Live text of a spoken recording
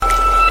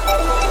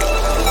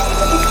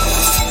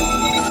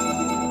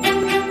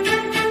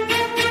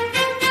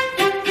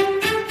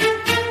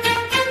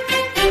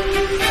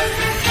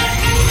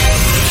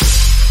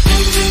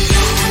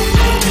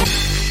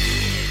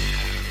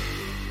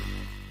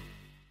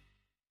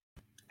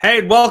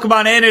Hey, welcome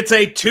on in. It's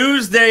a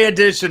Tuesday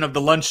edition of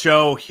the Lunch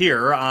Show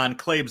here on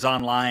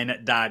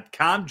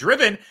ClaibsOnline.com,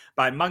 driven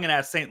by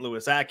Mungenast St.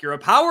 Louis Acura,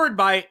 powered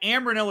by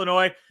Ameren,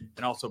 Illinois,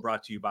 and also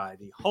brought to you by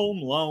the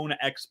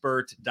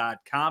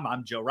HomeLoanExpert.com.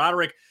 I'm Joe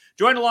Roderick,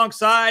 joined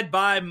alongside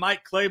by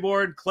Mike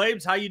Claiborne.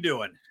 Claibs, how you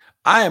doing?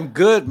 I am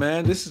good,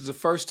 man. This is the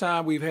first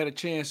time we've had a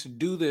chance to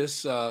do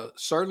this,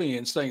 certainly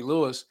in St.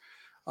 Louis.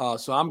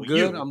 So I'm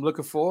good. I'm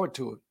looking forward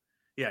to it.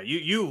 Yeah,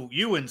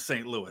 you in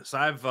St. Louis.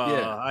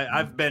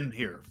 I've been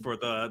here for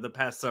the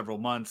past several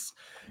months.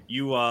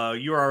 You're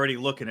already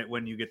looking at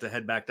when you get to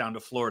head back down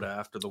to Florida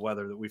after the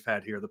weather that we've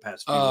had here the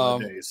past few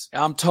days.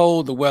 I'm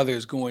told the weather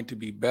is going to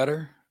be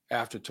better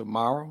after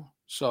tomorrow.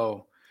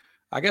 So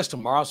I guess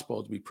tomorrow's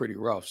supposed to be pretty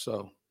rough.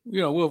 So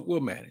we'll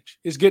manage.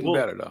 It's getting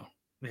better though.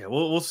 Yeah,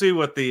 we'll see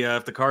what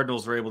if the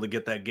Cardinals are able to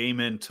get that game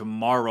in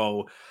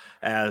tomorrow,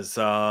 as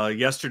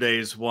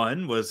yesterday's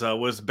one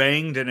was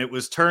banged and it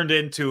was turned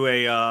into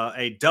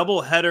a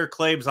doubleheader.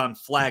 Claibs on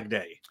Flag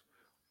Day.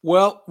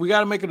 Well, we got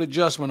to make an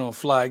adjustment on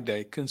Flag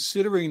Day,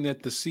 considering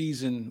that the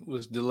season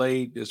was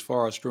delayed as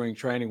far as spring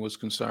training was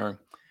concerned.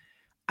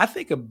 I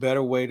think a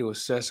better way to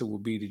assess it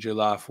would be the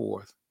July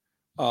 4th,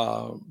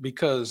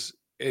 because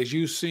as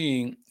you've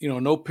seen,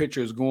 no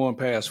pitcher is going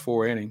past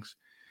 4 innings,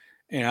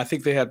 and I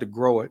think they have to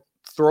grow it.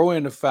 Throw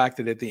in the fact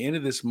that at the end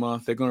of this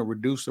month, they're going to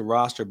reduce the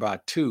roster by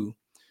 2.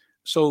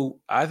 So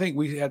I think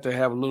we have to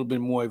have a little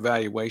bit more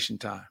evaluation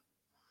time.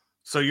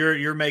 So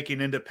you're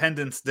making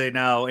Independence Day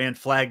now and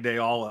Flag Day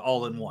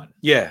all in one.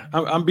 Yeah,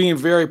 I'm being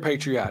very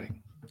patriotic.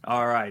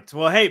 All right.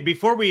 Well, hey,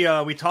 before we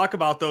talk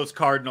about those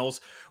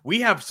Cardinals,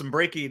 we have some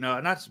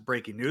not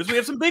breaking news. We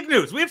have some big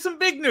news. We have some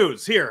big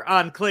news here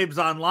on Claibs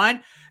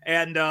Online,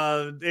 and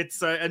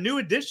it's a new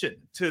addition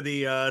to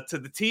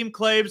the team,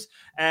 Claibs.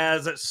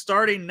 As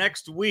starting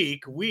next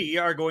week, we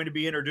are going to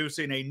be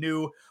introducing a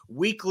new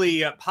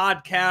weekly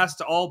podcast,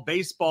 all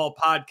baseball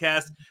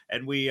podcast,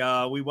 and we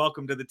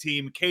welcome to the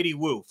team Katie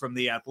Woo from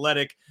The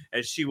Athletic,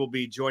 as she will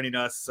be joining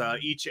us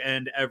each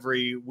and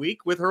every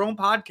week with her own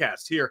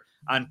podcast here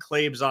on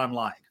Claibs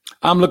Online.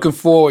 I'm looking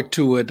forward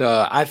to it.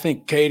 I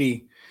think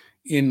Katie,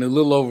 in a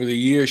little over the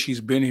year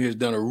she's been here, has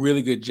done a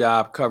really good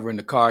job covering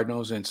the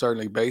Cardinals and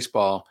certainly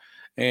baseball.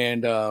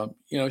 And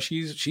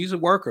she's a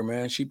worker,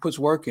 man. She puts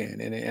work in,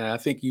 and I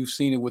think you've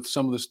seen it with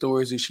some of the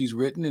stories that she's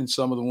written and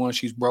some of the ones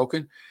she's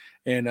broken.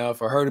 And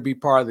for her to be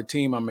part of the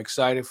team, I'm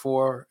excited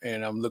for her,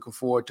 and I'm looking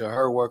forward to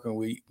her working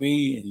with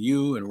me and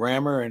you and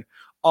Rammer and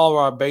all of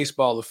our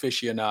baseball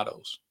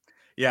aficionados.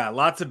 Yeah,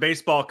 lots of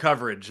baseball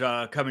coverage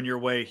coming your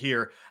way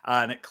here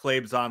on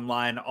Claibs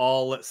Online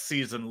all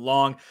season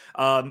long.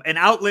 An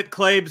outlet,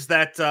 Claibs,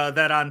 that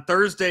on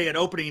Thursday at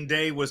opening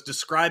day was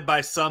described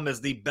by some as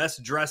the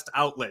best dressed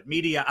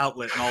media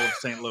outlet in all of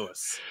St.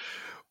 Louis.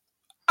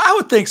 I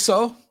would think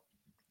so.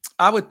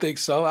 I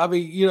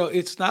mean,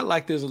 it's not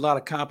like there's a lot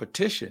of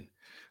competition.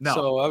 No.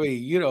 So, I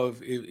mean,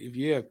 if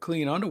you have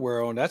clean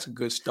underwear on, that's a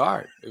good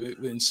start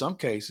in some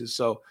cases.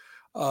 So,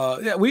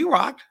 yeah, we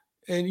rocked.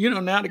 And,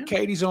 now that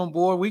Katie's on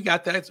board, we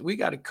got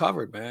it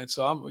covered, man.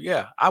 So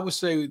I would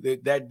say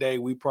that day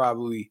we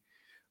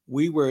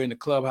were in the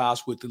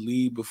clubhouse with the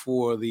lead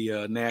before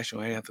the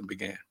national anthem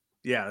began.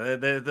 Yeah,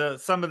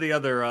 some of the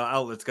other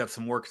outlets got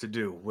some work to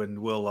do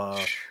when we'll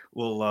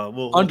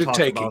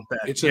undertaking. Talk about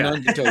that. It's an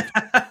undertaking.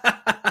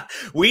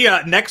 We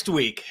next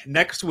week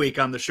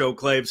on the show,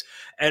 Claibs,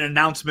 an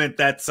announcement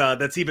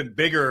that's even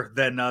bigger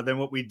than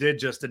what we did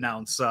just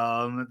announce,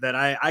 that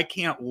I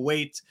can't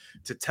wait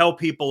to tell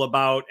people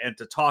about and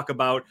to talk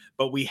about.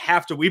 But we've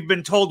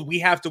been told we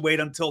have to wait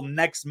until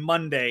next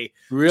Monday.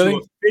 Really?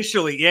 To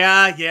officially,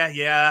 yeah.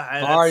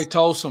 I already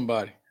told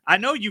somebody. I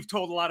know you've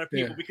told a lot of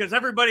people, because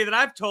everybody that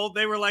I've told,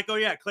 they were like, "Oh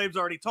yeah, Claibs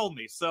already told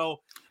me."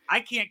 So I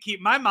can't keep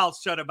my mouth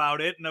shut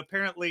about it, and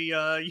apparently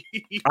I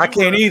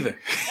can't either.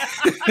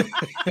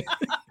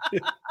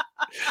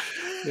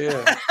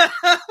 Yeah,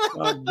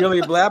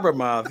 Billy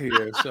Blabbermouth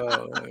here.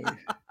 So,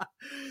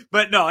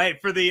 but no, hey,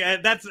 for the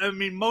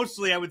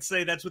mostly I would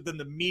say that's within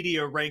the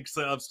media ranks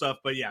of stuff.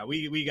 But yeah,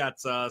 we got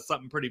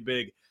something pretty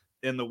big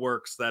in the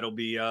works that'll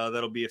be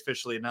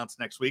officially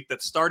announced next week.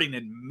 That's starting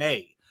in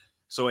May,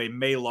 so a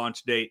May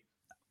launch date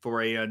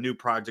for a new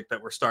project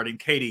that we're starting.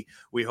 Katie,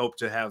 we hope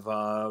to have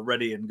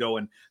ready and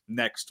going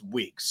next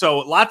week. So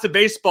lots of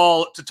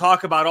baseball to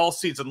talk about all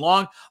season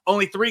long.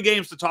 Only 3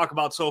 games to talk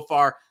about so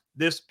far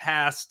this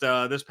past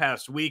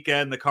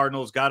weekend. The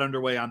Cardinals got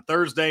underway on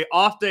Thursday,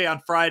 off day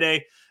on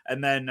Friday,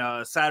 and then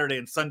Saturday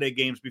and Sunday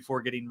games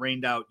before getting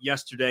rained out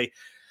yesterday.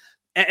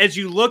 As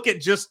you look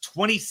at just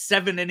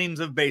 27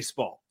 innings of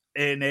baseball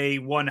in a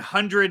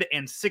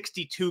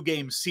 162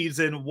 game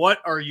season, what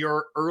are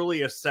your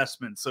early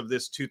assessments of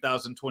this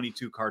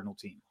 2022 Cardinal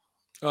team?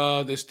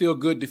 They're still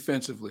good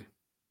defensively.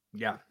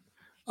 Yeah.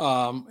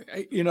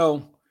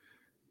 To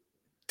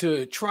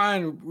try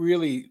and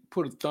really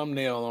put a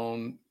thumbnail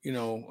on,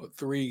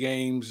 3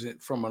 games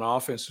from an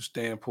offensive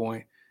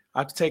standpoint, I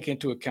have to take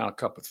into account a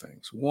couple of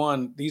things.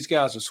 One, these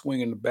guys are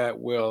swinging the bat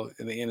well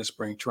in the end of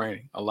spring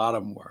training. A lot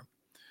of them were.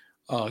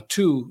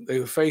 2, they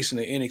were facing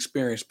an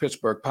inexperienced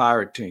Pittsburgh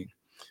Pirate team.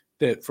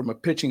 that from a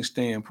pitching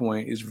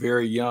standpoint is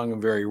very young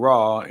and very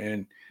raw.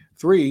 And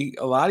 3,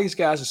 a lot of these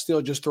guys are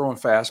still just throwing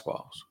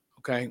fastballs.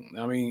 Okay.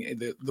 I mean,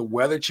 the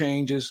weather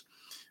changes.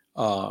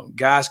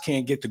 Guys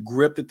can't get the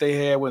grip that they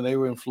had when they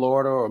were in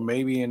Florida or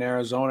maybe in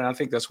Arizona. And I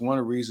think that's one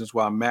of the reasons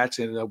why Matt's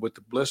ended up with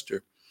the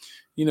blister.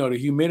 The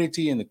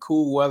humidity and the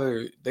cool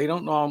weather, they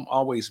don't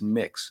always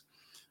mix.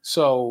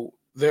 So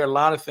there are a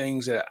lot of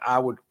things that I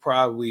would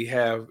probably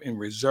have in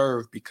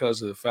reserve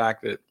because of the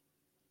fact that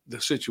the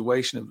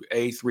situation of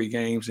 3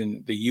 games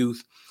and the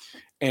youth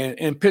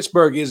and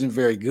Pittsburgh isn't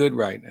very good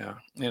right now.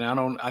 And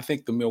I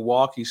think the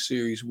Milwaukee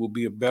series will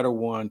be a better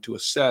one to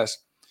assess.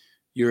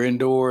 You're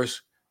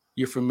indoors,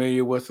 you're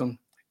familiar with them,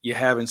 you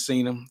haven't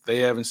seen them, they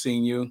haven't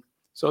seen you.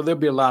 So there'll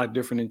be a lot of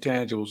different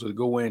intangibles that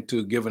go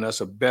into giving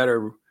us a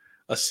better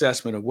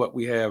assessment of what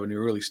we have in the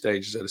early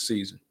stages of the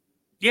season.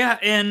 Yeah,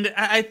 and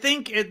I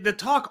think the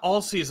talk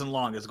all season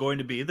long is going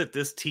to be that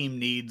this team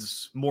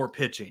needs more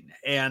pitching,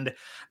 and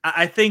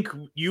I think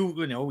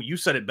you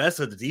said it best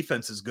that the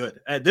defense is good.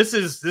 This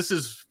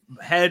is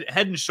head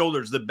and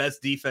shoulders the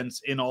best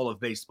defense in all of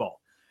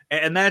baseball,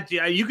 and that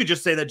you could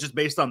just say that just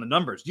based on the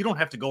numbers. You don't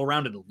have to go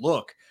around and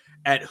look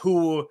at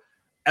who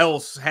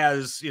else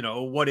has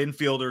what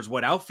infielders,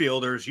 what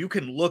outfielders. You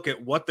can look at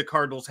what the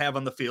Cardinals have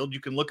on the field. You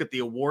can look at the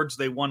awards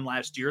they won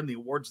last year and the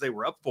awards they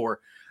were up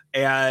for.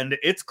 And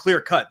it's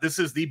clear cut. This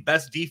is the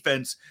best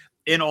defense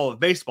in all of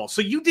baseball.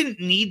 So you didn't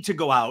need to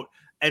go out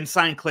and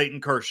sign Clayton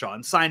Kershaw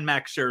and sign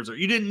Max Scherzer.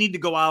 You didn't need to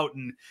go out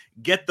and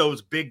get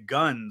those big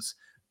guns,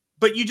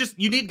 but you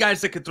need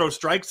guys that could throw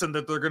strikes and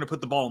that they're going to put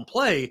the ball in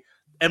play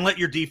and let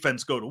your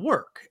defense go to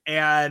work.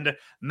 And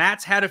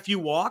Matt's had a few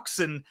walks,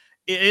 and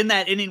in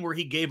that inning where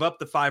he gave up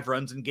the 5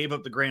 runs and gave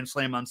up the grand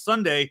slam on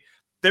Sunday,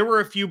 there were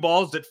a few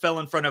balls that fell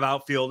in front of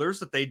outfielders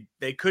that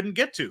they couldn't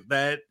get to,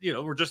 that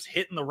were just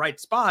hitting the right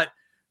spot.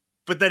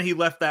 But then he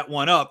left that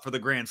one up for the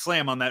grand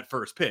slam on that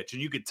first pitch.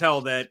 And you could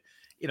tell that,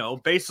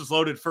 bases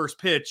loaded first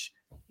pitch,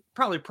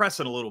 probably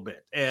pressing a little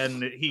bit.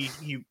 And he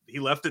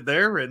left it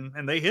there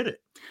and they hit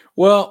it.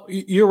 Well,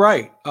 you're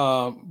right.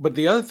 But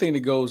the other thing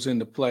that goes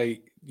into play,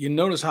 you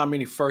notice how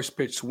many first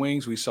pitch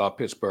swings we saw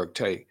Pittsburgh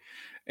take.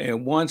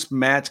 And once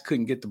Matz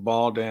couldn't get the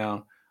ball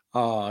down,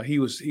 he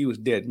was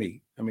dead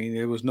meat. I mean,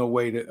 there was no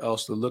way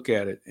else to look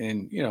at it.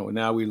 And,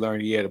 now we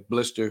learned he had a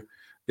blister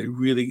that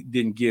really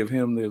didn't give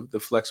him the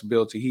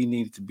flexibility he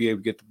needed to be able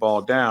to get the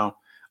ball down.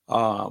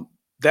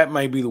 That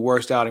may be the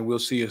worst outing we'll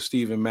see of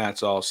Steven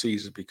Matz all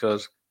season,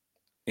 because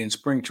in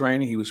spring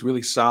training, he was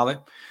really solid.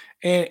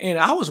 And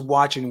I was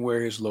watching where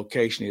his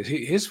location is.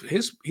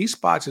 He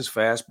spots his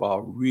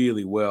fastball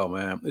really well,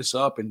 man. It's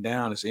up and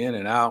down, it's in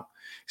and out.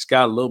 It's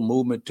got a little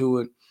movement to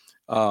it.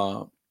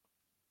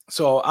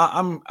 So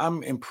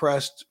I'm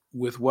impressed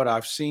with what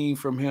I've seen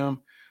from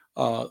him.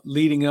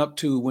 Leading up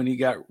to when he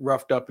got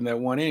roughed up in that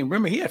one inning.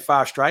 Remember, he had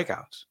 5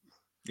 strikeouts.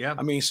 Yeah.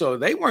 I mean, so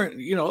they weren't,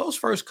 those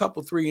first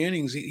couple 3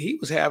 innings, he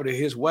was having it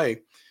his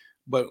way.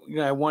 But,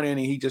 that one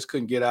inning he just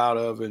couldn't get out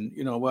of. And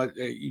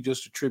you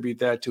just attribute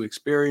that to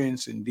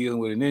experience and dealing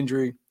with an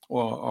injury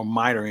or a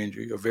minor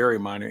injury, a very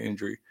minor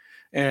injury.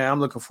 And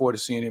I'm looking forward to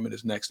seeing him in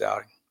his next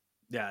outing.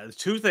 Yeah, there's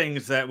 2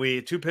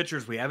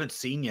 pitchers we haven't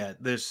seen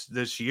yet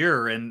this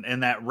year.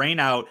 And that rain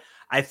out,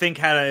 I think,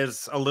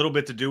 has a little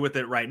bit to do with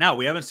it right now.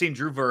 We haven't seen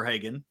Drew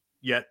Verhagen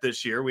yet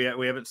this year. We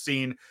haven't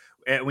seen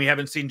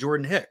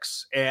Jordan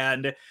Hicks.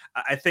 And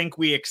I think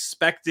we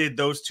expected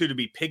those 2 to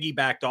be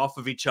piggybacked off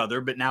of each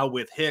other. But now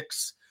with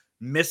Hicks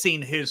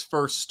missing his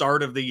first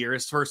start of the year,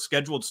 his first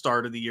scheduled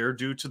start of the year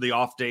due to the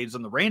off days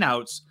and the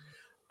rainouts,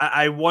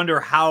 I wonder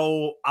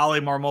how Ali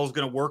Marmol is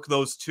going to work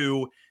those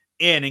 2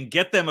 in and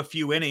get them a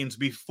few innings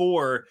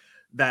before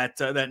that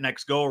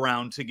next go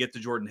around to get to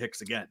Jordan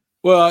Hicks again.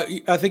 Well,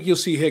 I think you'll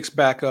see Hicks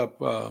back up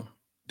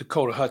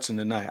Dakota Hudson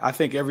tonight. I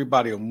think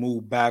everybody will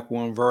move back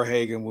one.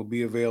 Verhagen will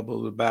be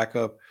available to back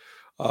up,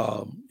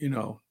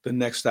 the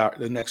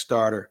next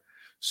starter.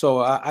 So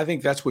I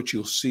think that's what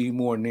you'll see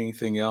more than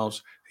anything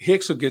else.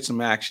 Hicks will get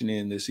some action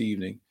in this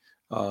evening,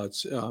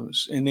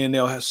 and then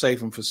they'll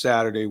save him for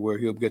Saturday where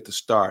he'll get the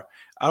start.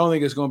 I don't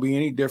think it's going to be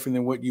any different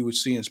than what you would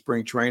see in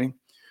spring training,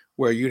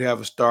 where you'd have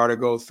a starter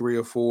go 3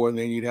 or 4, and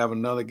then you'd have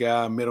another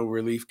guy, a middle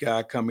relief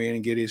guy, come in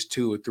and get his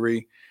 2 or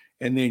 3.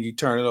 And then you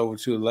turn it over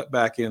to the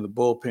back end of the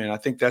bullpen. I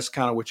think that's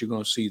kind of what you're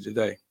going to see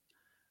today.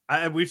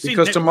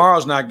 Because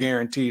tomorrow's not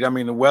guaranteed. I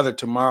mean, the weather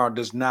tomorrow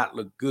does not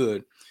look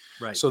good.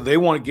 Right. So they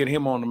want to get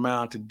him on the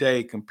mound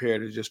today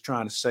compared to just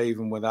trying to save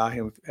him without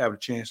him having a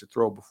chance to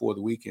throw before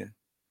the weekend.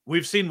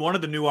 We've seen one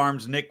of the new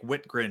arms, Nick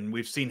Whitgren.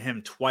 We've seen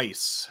him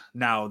twice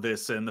now in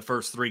the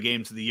first 3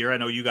 games of the year. I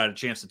know you got a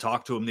chance to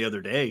talk to him the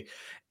other day.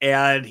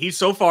 And he's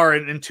so far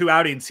in 2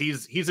 outings,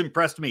 he's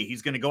impressed me.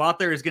 He's going to go out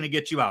there. He's going to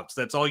get you outs.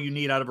 That's all you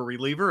need out of a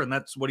reliever, and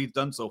that's what he's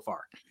done so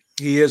far.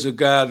 He is a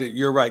guy that,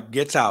 you're right,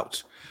 gets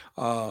outs.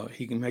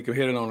 He can make a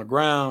hit it on the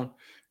ground.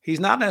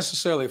 He's not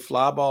necessarily a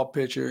fly ball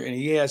pitcher, and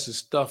he has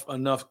his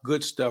enough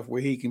good stuff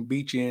where he can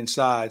beat you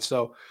inside.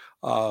 So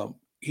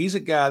he's a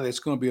guy that's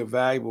going to be a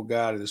valuable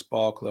guy to this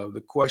ball club.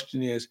 The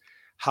question is,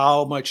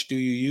 How much do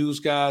you use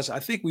guys? I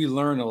think we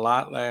learned a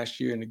lot last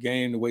year in the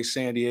game, the way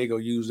San Diego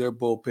used their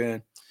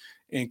bullpen.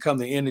 And come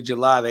the end of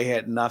July, they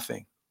had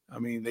nothing. I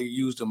mean, they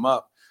used them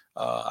up.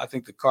 I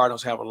think the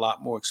Cardinals have a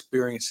lot more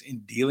experience in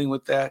dealing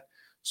with that.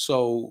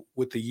 So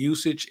with the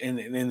usage and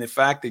the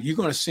fact that you're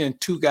going to send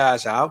 2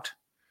 guys out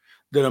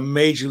that are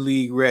major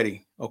league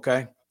ready,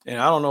 okay? And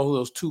I don't know who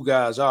those 2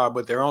 guys are,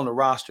 but they're on the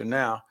roster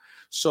now.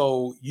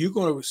 So you're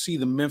going to see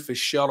the Memphis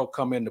shuttle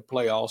come into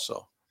play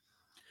also.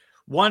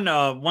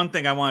 One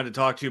thing I wanted to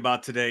talk to you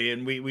about today,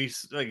 and we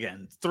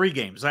again 3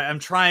 games. I'm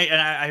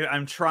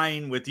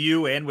trying with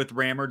you and with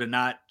Rammer to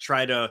not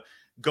try to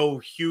go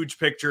huge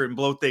picture and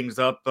blow things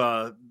up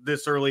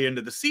this early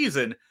into the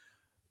season.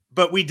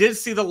 But we did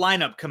see the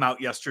lineup come out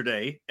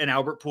yesterday, and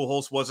Albert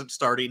Pujols wasn't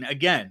starting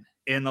again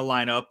in the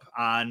lineup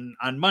on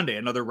Monday.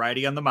 Another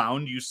righty on the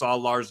mound. You saw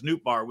Lars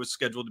Nootbaar was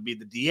scheduled to be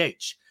the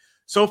DH.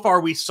 So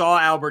far, we saw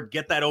Albert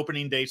get that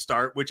opening day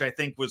start, which I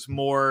think was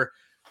more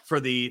for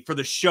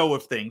the show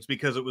of things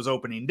because it was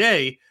opening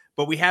day,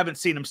 but we haven't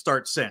seen him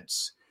start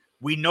since.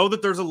 We know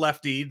that there's a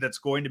lefty that's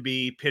going to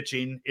be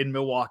pitching in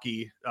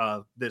Milwaukee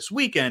this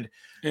weekend.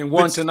 And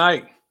one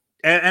tonight.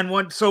 And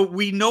one, so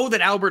we know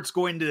that Albert's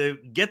going to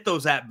get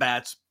those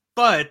at-bats,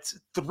 but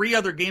 3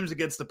 other games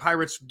against the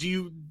Pirates, do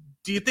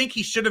you think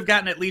he should have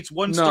gotten at least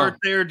one start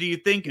there? Do you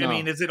think, I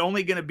mean, is it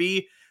only going to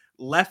be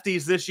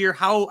lefties this year?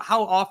 How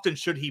often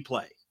should he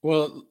play?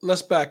 Well,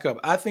 let's back up.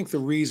 I think the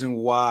reason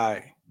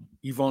why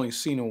you've only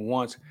seen him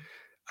once,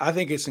 I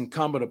think it's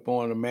incumbent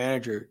upon the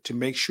manager to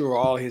make sure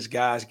all his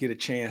guys get a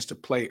chance to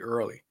play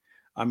early.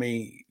 I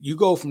mean, you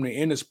go from the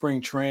end of spring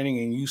training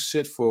and you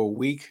sit for a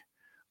week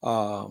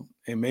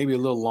and maybe a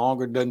little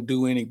longer, doesn't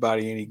do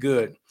anybody any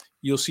good.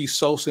 You'll see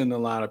Sosa in the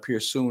lineup here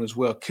soon as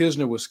well.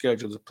 Kisner was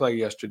scheduled to play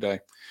yesterday.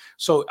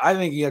 So I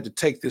think you have to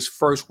take this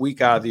first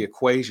week out of the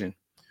equation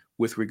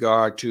with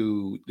regard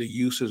to the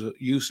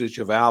usage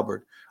of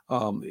Albert.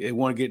 They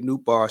want to get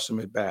Nootbaar some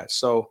at-bats.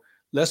 So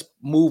let's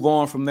move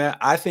on from that.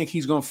 I think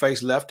he's going to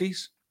face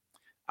lefties.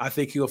 I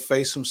think he'll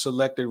face some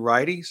selected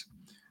righties.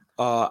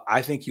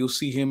 I think you'll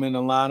see him in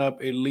the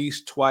lineup at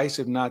least twice,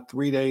 if not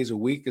 3 days a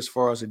week as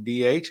far as a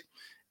DH.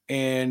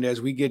 And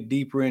as we get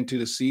deeper into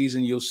the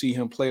season, you'll see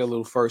him play a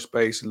little first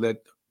base and let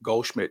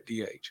Goldschmidt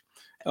DH.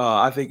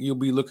 I think you'll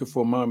be looking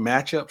for more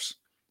matchups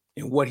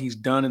and what he's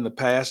done in the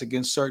past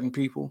against certain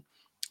people.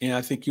 And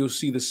I think you'll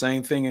see the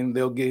same thing, and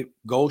they'll get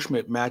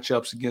Goldschmidt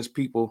matchups against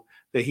people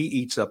that he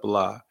eats up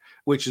alive,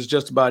 which is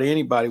just about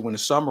anybody when the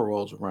summer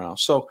rolls around.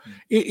 So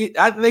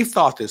they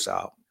thought this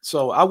out.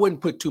 So I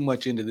wouldn't put too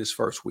much into this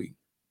first week.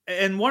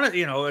 And one of,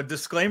 a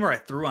disclaimer I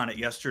threw on it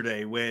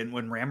yesterday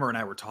when Rammer and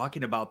I were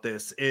talking about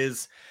this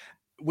is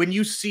when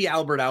you see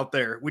Albert out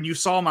there, when you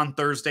saw him on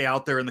Thursday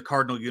out there in the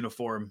Cardinal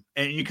uniform,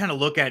 and you kind of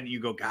look at it and you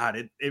go,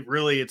 God,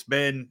 it's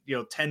been,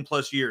 10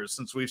 plus years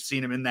since we've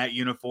seen him in that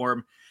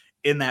uniform,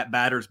 in that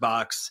batter's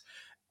box.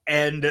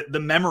 And the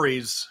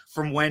memories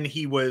from when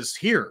he was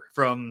here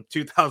from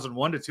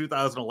 2001 to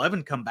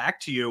 2011 come back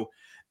to you.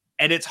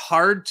 And it's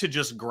hard to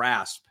just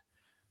grasp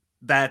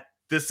that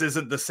this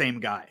isn't the same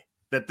guy,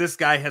 that this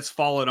guy has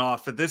fallen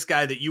off, that this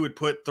guy that you would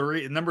put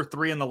number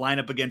 3 in the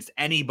lineup against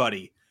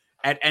anybody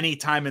at any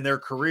time in their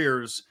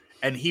careers,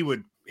 and he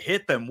would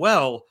hit them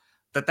well,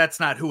 that's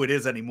not who it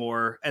is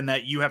anymore. And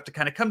that you have to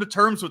kind of come to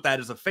terms with that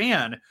as a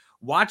fan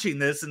watching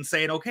this and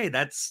saying, okay,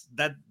 this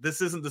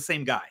isn't the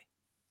same guy.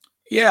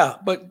 Yeah,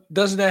 but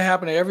doesn't that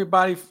happen to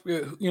everybody,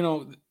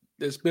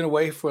 that's been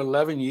away for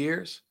 11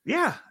 years?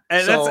 Yeah.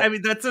 And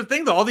that's the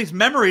thing, though. All these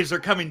memories are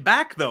coming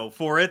back, though,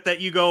 for it,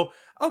 that you go,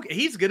 okay,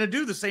 he's going to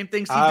do the same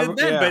things he did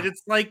then. Yeah. But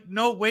it's like,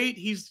 no, wait,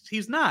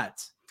 he's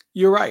not.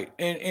 You're right.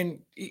 And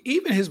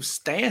even his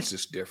stance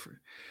is different.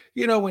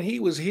 When he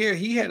was here,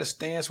 he had a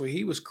stance where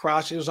he was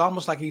crouched. It was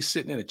almost like he's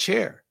sitting in a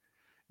chair.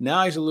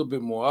 Now he's a little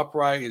bit more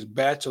upright. His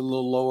bat's a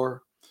little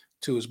lower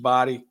to his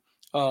body.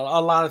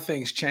 A lot of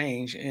things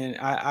change. And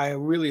I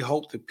really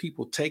hope that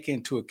people take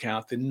into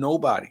account that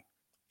nobody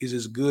is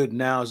as good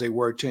now as they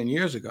were 10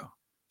 years ago.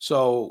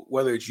 So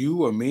whether it's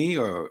you or me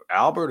or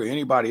Albert or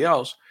anybody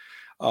else,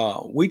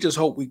 we just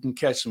hope we can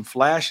catch some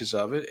flashes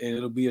of it, and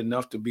it'll be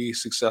enough to be a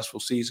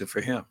successful season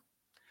for him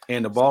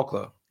and the ball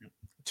club.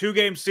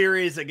 2-game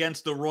series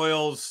against the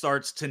Royals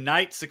starts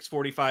tonight,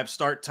 6:45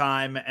 start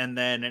time, and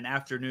then an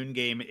afternoon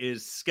game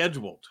is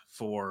scheduled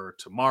for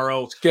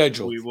tomorrow.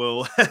 We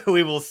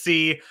will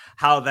see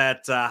how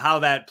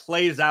that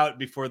plays out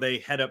before they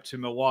head up to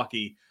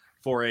Milwaukee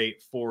for a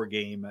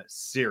 4-game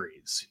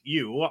series.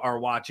 You are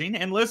watching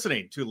and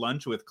listening to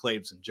Lunch with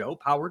Claves and Joe,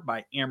 powered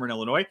by Ameren,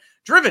 Illinois,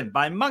 driven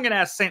by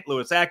Mungenast St.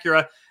 Louis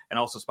Acura, and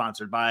also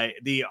sponsored by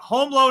the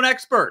home loan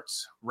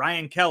experts,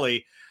 Ryan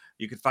Kelly.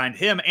 You can find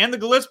him and the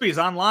Gillespies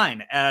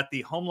online at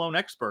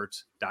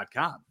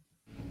thehomeloanexperts.com.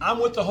 I'm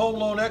with the home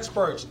loan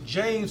experts,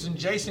 James and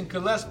Jason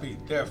Gillespie.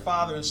 They're a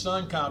father and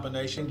son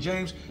combination.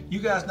 James, you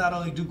guys not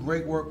only do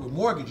great work with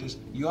mortgages,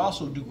 you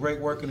also do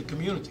great work in the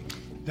community.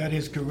 That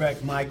is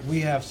correct, Mike. We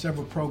have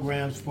several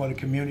programs for the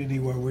community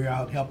where we're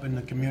out helping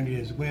the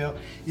community as well.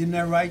 Isn't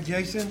that right,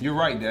 Jason? You're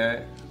right,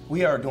 Dad.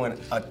 We are doing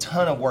a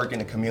ton of work in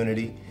the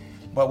community.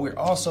 but we're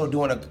also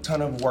doing a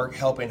ton of work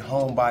helping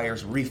home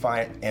buyers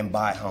refi and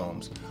buy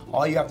homes.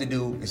 All you have to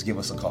do is give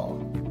us a call.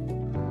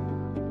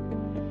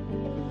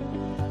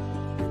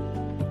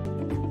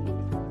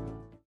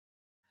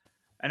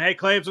 And hey,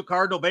 Claves, with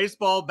Cardinal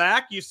baseball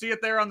back, you see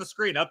it there on the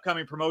screen.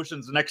 Upcoming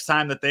promotions the next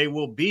time that they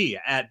will be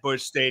at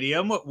Busch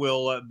Stadium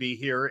will be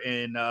here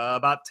in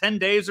about 10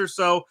 days or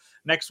so.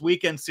 Next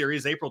weekend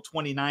series, April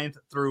 29th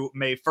through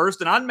May 1st.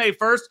 And on May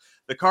 1st,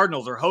 the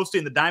Cardinals are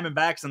hosting the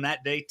Diamondbacks, and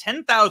that day,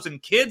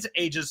 10,000 kids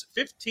ages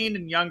 15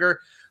 and younger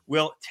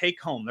will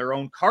take home their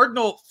own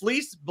Cardinal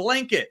fleece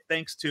blanket,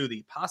 thanks to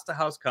the Pasta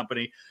House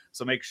Company.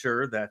 So make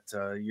sure that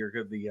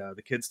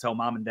the kids tell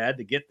mom and dad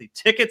to get the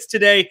tickets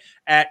today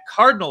at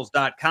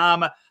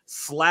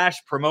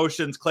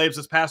cardinals.com/promotions. Claves,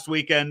 this past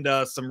weekend,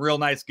 some real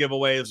nice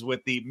giveaways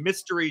with the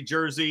mystery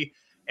jersey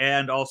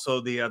and also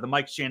the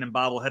Mike Shannon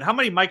bobblehead. How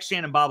many Mike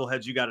Shannon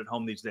bobbleheads you got at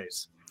home these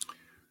days?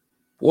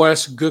 Boy,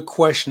 that's a good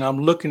question. I'm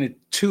looking at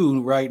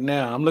 2 right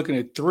now. I'm looking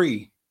at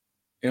 3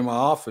 in my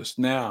office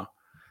now.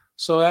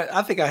 So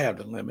I think I have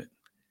the limit.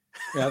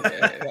 Yeah,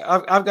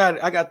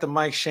 I got the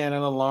Mike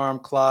Shannon alarm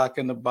clock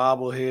and the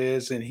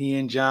bobbleheads, and he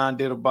and John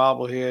did a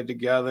bobblehead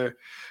together.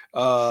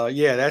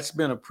 That's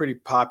been a pretty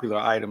popular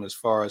item as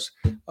far as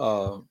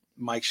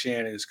Mike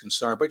Shannon is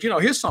concerned. But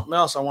here's something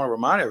else I want to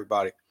remind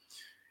everybody.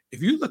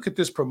 If you look at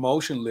this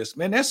promotion list,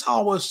 man, that's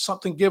always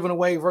something given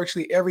away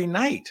virtually every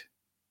night,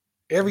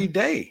 every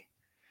day.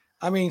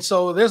 I mean,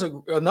 so there's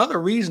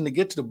another reason to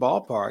get to the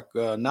ballpark,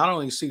 not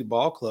only to see the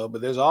ball club, but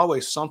there's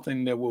always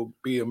something that will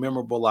be a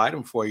memorable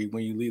item for you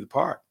when you leave the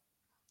park.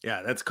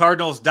 Yeah, that's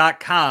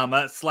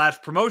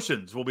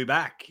cardinals.com/promotions. We'll be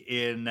back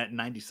in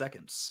 90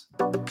 seconds.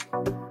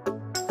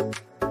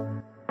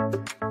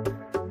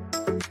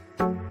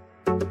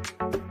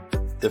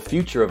 The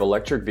future of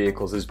electric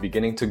vehicles is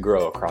beginning to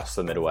grow across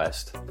the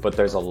Midwest, but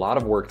there's a lot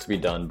of work to be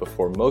done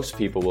before most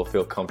people will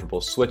feel comfortable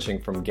switching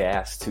from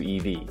gas to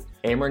EV.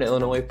 Ameren,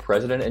 Illinois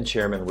President and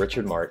Chairman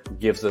Richard Mart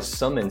gives us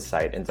some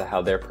insight into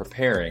how they're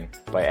preparing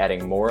by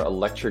adding more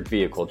electric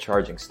vehicle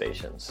charging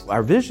stations.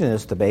 Our vision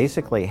is to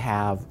basically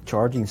have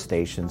charging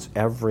stations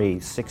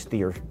every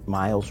 60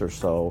 miles or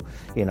so,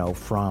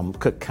 from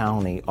Cook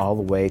County all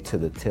the way to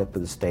the tip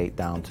of the state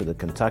down to the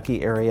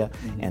Kentucky area,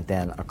 and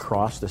then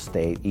across the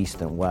state, east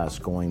and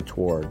west, going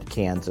toward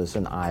Kansas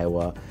and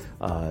Iowa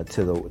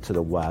to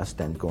the west,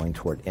 and going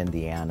toward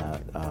Indiana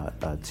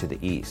to the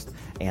east.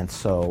 And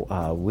so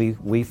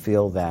we feel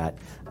that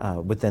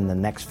within the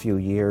next few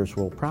years,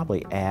 we'll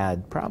probably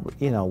add,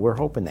 we're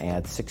hoping to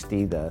add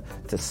 60 to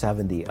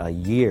 70 a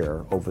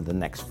year over the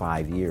next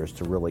 5 years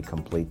to really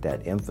complete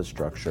that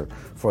infrastructure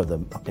for the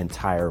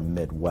entire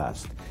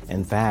Midwest.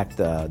 In fact,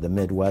 the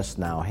Midwest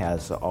now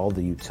has all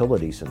the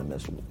utilities in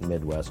the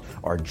Midwest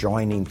are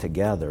joining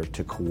together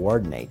to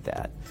coordinate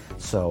that.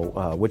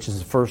 So, which is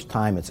the first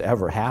time it's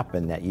ever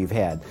happened that you've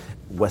had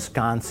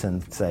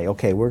Wisconsin say,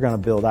 okay, we're going to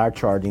build our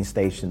charging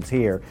stations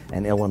here,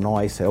 and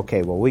Illinois say,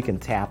 okay, well, we can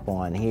tap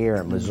on here,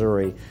 and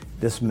Missouri,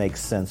 this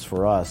makes sense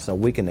for us. So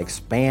we can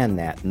expand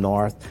that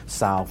north,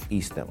 south,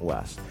 east, and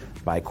west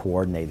by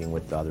coordinating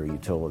with the other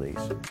utilities.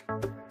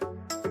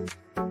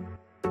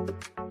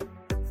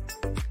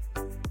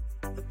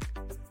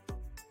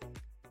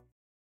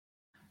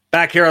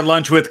 Back here on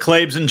Lunch with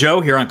Claves and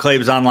Joe here on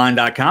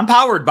ClavesOnline.com,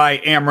 powered by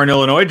Ameren,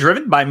 Illinois,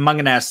 driven by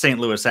Mungenast St.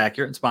 Louis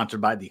Accurate, and sponsored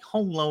by the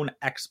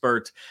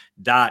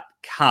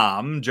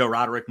HomeLoanExpert.com. Joe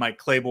Roderick, Mike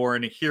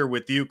Claiborne here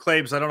with you.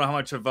 Claves, I don't know how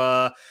much of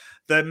the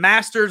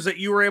Masters that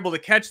you were able to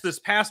catch this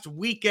past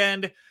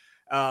weekend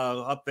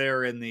up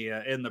there in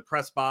the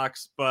press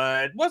box,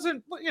 but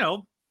wasn't,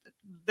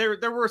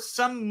 there were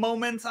some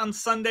moments on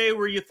Sunday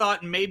where you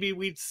thought maybe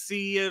we'd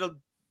see it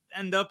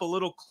end up a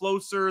little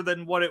closer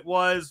than what it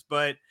was,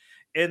 but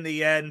in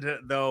the end,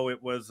 though,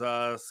 it was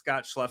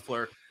Scott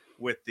Scheffler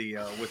with the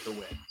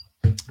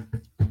win.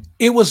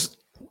 It was,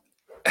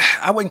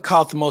 I wouldn't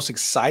call it the most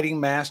exciting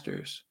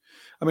Masters.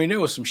 I mean, there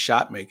was some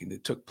shot making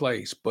that took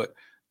place, but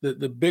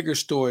the bigger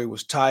story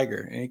was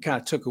Tiger, and it kind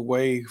of took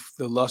away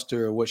the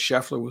luster of what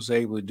Scheffler was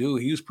able to do.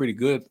 He was pretty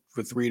good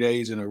for 3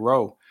 days in a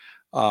row,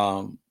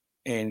 and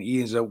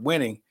he ends up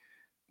winning.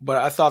 But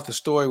I thought the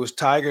story was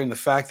Tiger, and the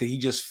fact that he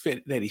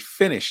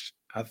finished,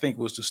 I think,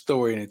 was the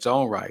story in its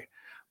own right.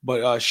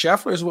 But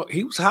Scheffler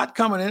he was hot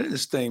coming into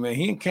this thing, man.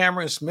 He and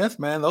Cameron Smith,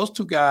 man, those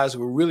two guys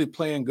were really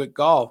playing good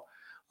golf.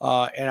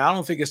 And I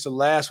don't think it's the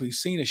last we've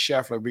seen of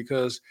Scheffler,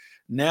 because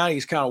now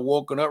he's kind of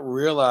woken up and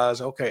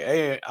realized,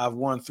 okay, A, I've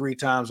won 3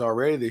 times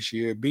already this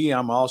year. B,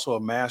 I'm also a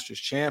Masters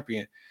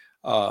champion.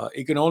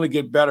 It can only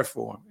get better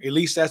for him. At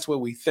least that's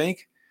what we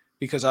think,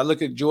 because I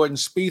look at Jordan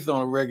Spieth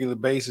on a regular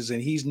basis,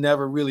 and he's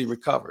never really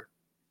recovered.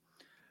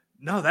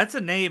 No, that's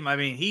a name. I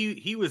mean,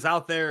 he was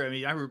out there. I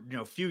mean,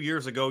 a few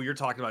years ago, you're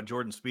talking about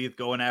Jordan Spieth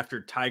going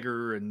after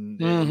Tiger and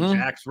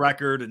Jack's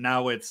record, and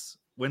now it's,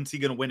 when's he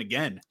going to win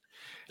again?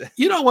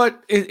 You know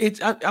what?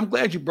 I'm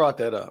glad you brought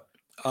that up.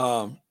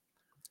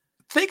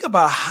 Think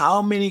about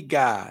how many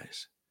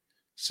guys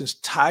since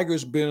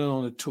Tiger's been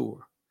on the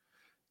tour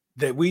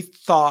that we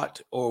thought,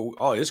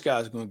 this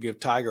guy's going to give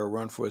Tiger a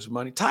run for his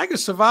money. Tiger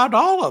survived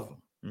all of them.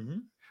 Mm-hmm.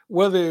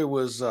 whether it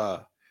was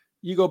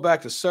you go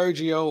back to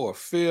Sergio or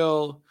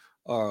Phil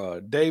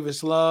or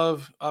Davis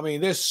Love. I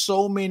mean, there's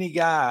so many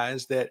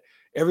guys that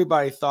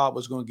everybody thought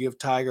was going to give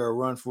Tiger a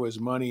run for his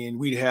money, and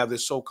we'd have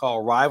this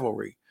so-called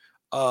rivalry.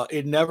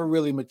 It never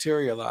really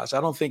materialized.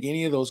 I don't think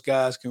any of those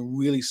guys can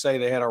really say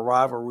they had a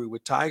rivalry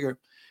with Tiger.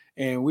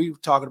 And we're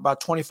talking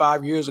about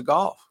 25 years of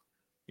golf.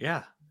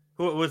 Yeah.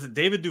 Who was it?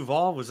 David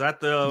Duval? Was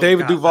that the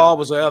David Duval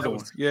was the other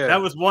one? Yeah,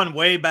 that was one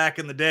way back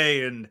in the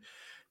day, and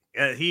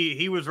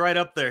he was right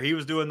up there. He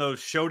was doing those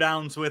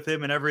showdowns with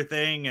him and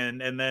everything,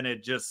 and then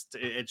it just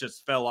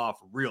fell off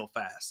real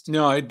fast.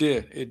 No, it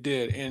did,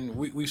 and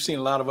we've seen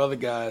a lot of other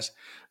guys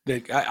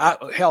that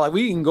hell,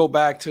 we can go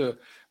back to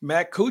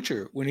Matt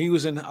Kuchar when he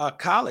was in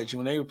college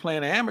when they were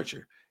playing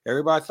amateur.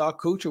 Everybody thought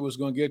Kuchar was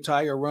going to give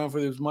Tiger a run for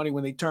his money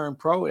when they turned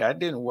pro. That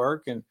didn't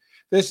work, and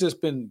there's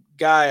just been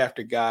guy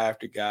after guy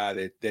after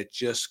guy that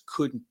just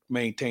couldn't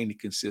maintain the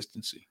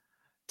consistency.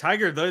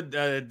 Tiger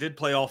did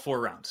play all 4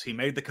 rounds. He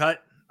made the cut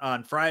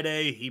on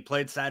Friday. He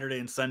played Saturday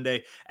and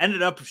Sunday.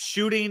 Ended up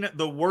shooting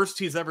the worst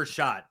he's ever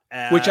shot,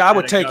 which I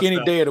would take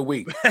any day of the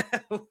week.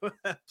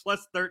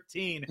 Plus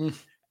 13,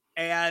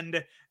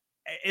 and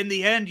in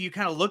the end, you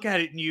kind of look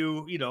at it and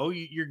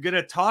you're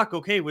gonna talk.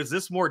 Okay, was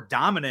this more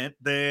dominant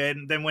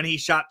than when he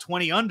shot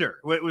 20 under?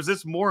 Was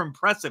this more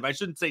impressive? I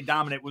shouldn't say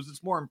dominant. Was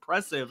this more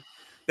impressive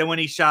than when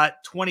he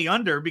shot 20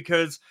 under?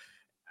 Because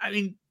I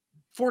mean,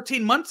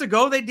 14 months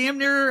ago, they damn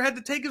near had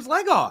to take his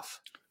leg off.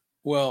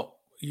 Well,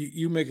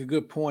 you make a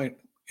good point,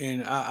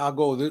 and I'll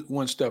go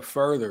one step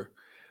further.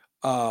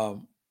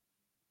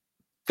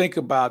 Think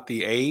about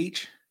the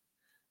age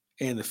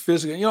and the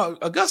physical.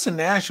 Augusta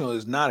National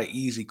is not an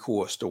easy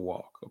course to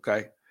walk,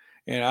 okay?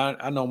 And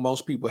I know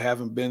most people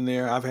haven't been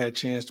there. I've had a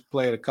chance to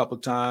play it a couple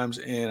of times,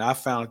 and I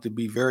found it to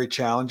be very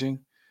challenging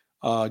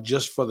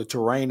just for the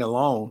terrain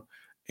alone.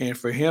 And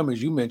for him,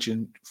 as you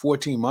mentioned,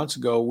 14 months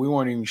ago, we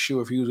weren't even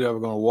sure if he was ever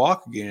going to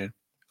walk again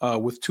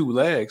with 2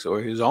 legs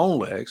or his own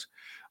legs.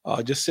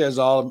 Just says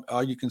all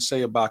you can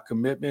say about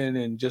commitment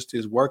and just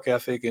his work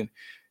ethic. And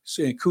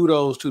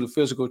kudos to the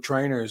physical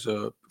trainers,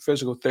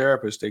 physical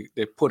therapists.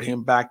 They put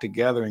him back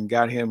together and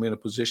got him in a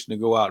position to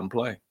go out and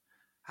play.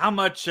 How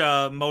much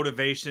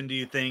motivation do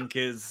you think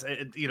is,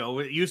 it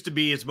used to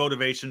be his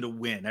motivation to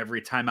win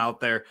every time out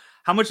there.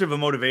 How much of a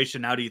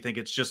motivation now do you think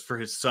it's just for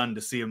his son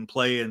to see him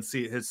play and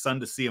see his son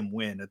to see him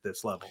win at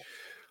this level?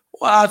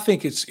 Well, I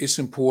think it's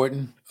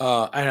important.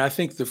 And I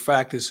think the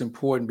fact it's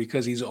important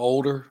because he's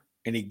older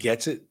and he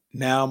gets it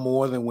now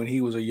more than when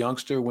he was a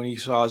youngster, when he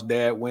saw his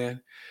dad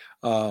win.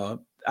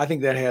 I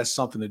think that has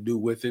something to do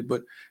with it,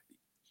 but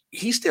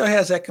he still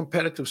has that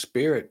competitive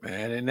spirit,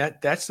 man. And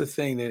that's the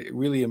thing that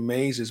really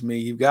amazes me.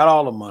 You've got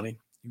all the money,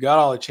 you got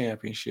all the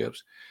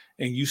championships,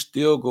 and you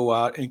still go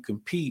out and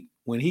compete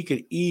when he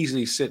could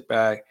easily sit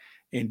back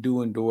and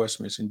do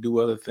endorsements and do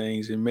other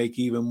things and make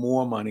even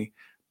more money,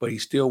 but he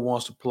still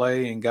wants to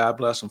play, and God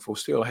bless him for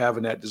still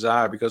having that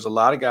desire, because a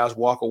lot of guys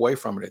walk away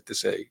from it at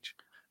this age.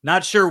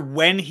 Not sure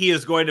when he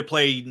is going to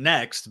play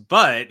next,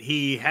 but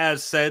he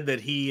has said that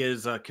he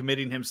is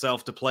committing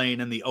himself to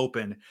playing in the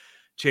Open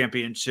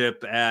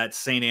Championship at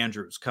St.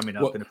 Andrews coming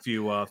up in a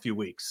few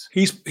weeks.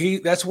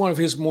 That's one of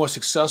his more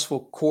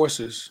successful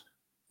courses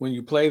when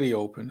you play the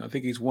Open. I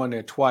think he's won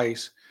there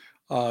twice.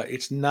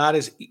 It's not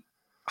as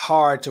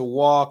hard to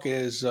walk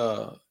as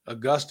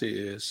Augusta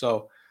is.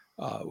 So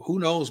who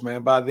knows,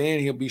 man? By then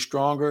he'll be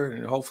stronger,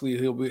 and hopefully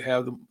he'll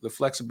have the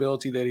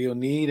flexibility that he'll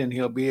need, and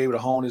he'll be able to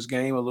hone his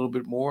game a little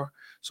bit more.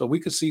 So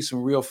we could see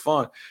some real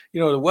fun.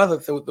 The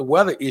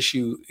weather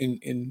issue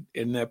in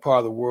that part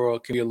of the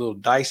world can be a little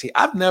dicey.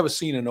 I've never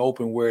seen an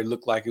Open where it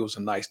looked like it was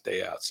a nice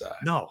day outside.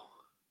 No,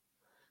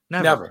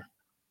 never.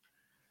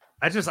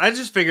 I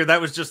just figured that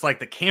was just like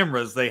the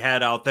cameras they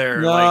had out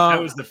there. No. Like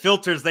that was the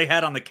filters they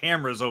had on the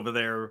cameras over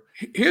there.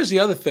 Here's the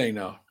other thing,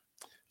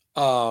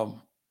 though.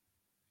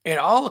 And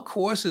all the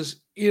courses,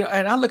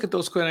 and I look at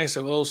those courses and I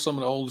say, well, some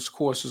of the oldest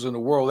courses in the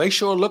world, they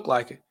sure look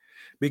like it.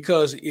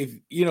 Because if,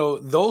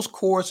 those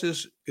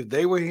courses, if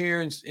they were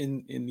here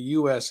in the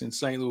U.S. in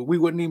St. Louis, we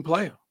wouldn't even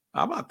play them.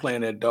 I'm not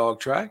playing that dog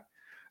track.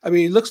 I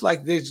mean, it looks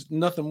like there's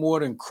nothing more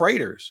than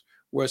craters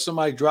where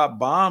somebody dropped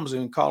bombs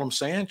and call them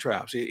sand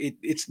traps.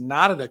 It's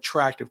not an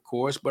attractive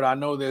course, but I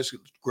know there's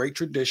great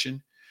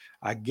tradition.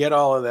 I get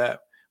all of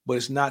that, but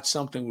it's not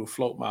something that will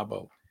float my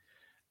boat.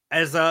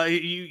 As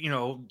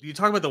you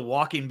talk about the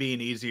walking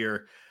being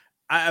easier,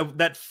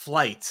 that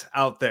flight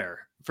out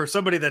there for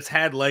somebody that's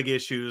had leg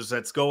issues,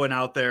 that's going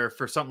out there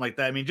for something like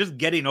that. I mean, just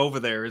getting over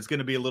there is going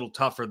to be a little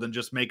tougher than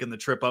just making the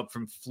trip up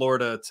from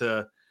Florida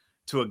to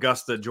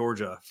Augusta,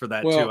 Georgia for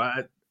that too.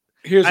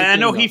 I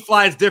know he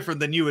flies different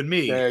than you and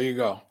me. There you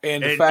go.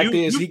 And the fact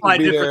is, he fly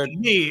could be different there.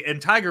 than me,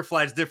 and Tiger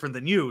flies different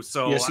than you.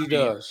 So yes, he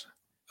does.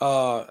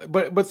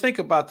 But think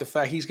about the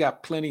fact he's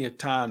got plenty of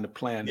time to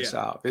plan this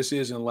out. This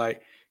isn't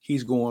like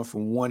he's going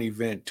from one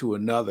event to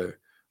another.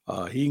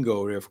 He can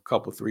go there for a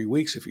couple, 3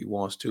 weeks if he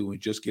wants to and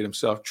just get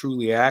himself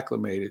truly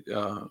acclimated.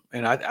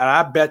 And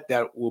I bet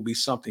that will be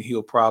something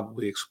he'll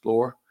probably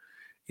explore.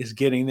 is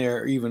getting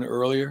there even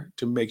earlier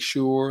to make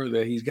sure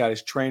that he's got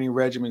his training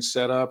regimen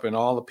set up and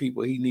all the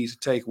people he needs to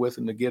take with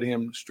him to get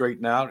him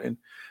straightened out, and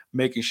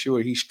making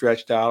sure he's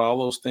stretched out. All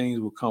those things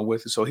will come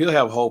with it. So he'll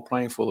have a whole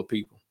plane full of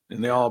people,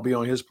 and they'll all be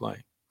on his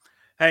plane.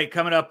 Hey,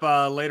 coming up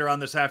later on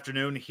this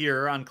afternoon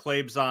here on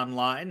Claibs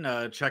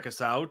Online, check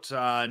us out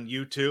on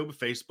YouTube,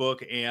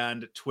 Facebook,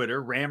 and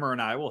Twitter. Rammer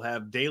and I will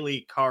have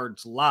Daily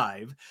Cards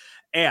live.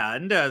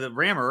 And the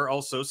Rammer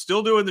also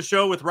still doing the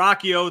show with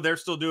Rockio. They're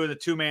still doing the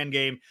two-man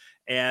game.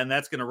 And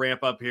that's going to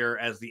ramp up here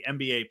as the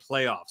NBA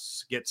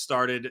playoffs get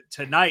started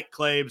tonight,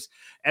 Claibs.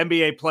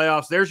 NBA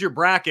playoffs. There's your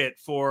bracket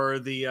for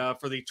the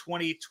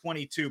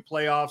 2022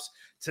 playoffs.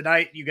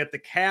 Tonight, you get the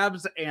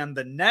Cavs and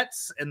the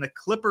Nets and the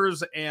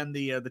Clippers and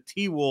the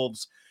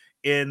T-Wolves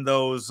in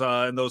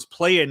those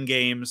play-in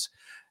games.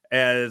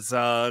 As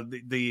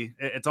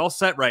it's all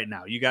set right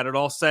now. You got it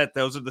all set.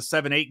 Those are the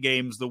 7-8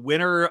 games. The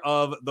winner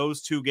of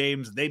those two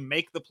games, they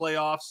make the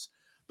playoffs.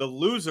 The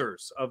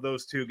losers of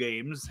those two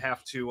games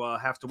have to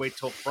wait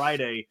till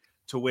Friday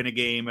to win a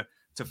game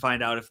to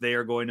find out if they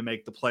are going to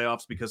make the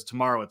playoffs, because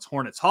tomorrow it's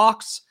Hornets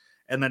Hawks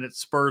and then it's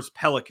Spurs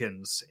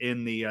Pelicans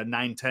in the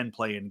 9-10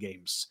 play-in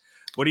games.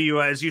 What do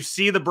you, as you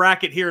see the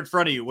bracket here in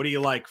front of you, what do you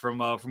like from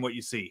what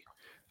you see?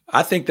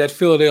 I think that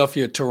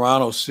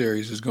Philadelphia-Toronto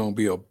series is going to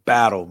be a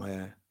battle,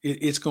 man.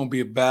 It's going to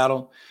be a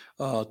battle.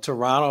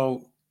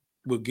 Toronto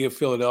will give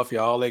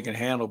Philadelphia all they can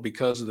handle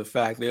because of the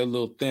fact they're a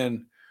little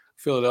thin.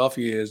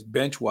 Philadelphia is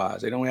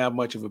bench-wise. They don't have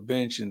much of a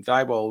bench, and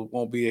Thibault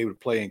won't be able to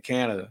play in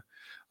Canada.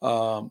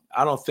 I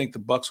don't think the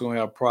Bucks are going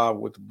to have a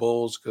problem with the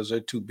Bulls because they're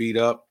too beat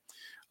up.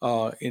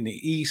 In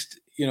the East,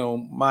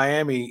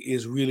 Miami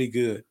is really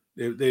good.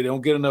 They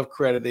don't get enough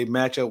credit. They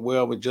match up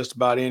well with just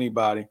about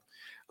anybody,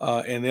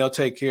 and they'll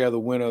take care of the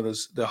winner of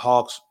the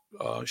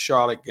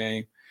Hawks-Charlotte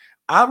game.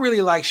 I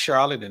really like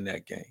Charlotte in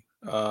that game.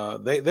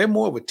 They're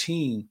more of a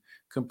team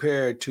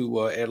compared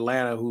to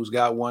Atlanta, who's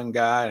got one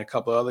guy and a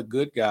couple other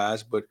good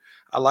guys. But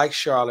I like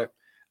Charlotte.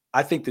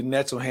 I think the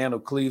Nets will handle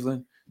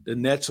Cleveland. The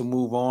Nets will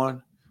move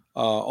on.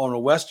 On the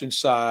Western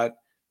side,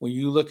 when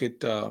you look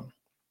at,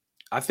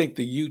 I think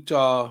the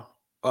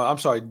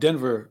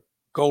Denver,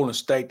 Golden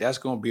State, that's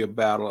going to be a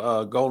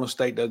battle. Golden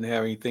State doesn't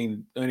have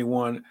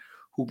anyone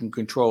who can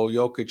control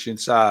Jokic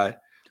inside.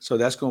 So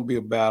that's going to be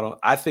a battle.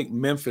 I think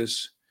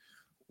Memphis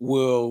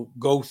will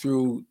go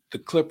through the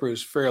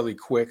Clippers fairly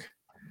quick.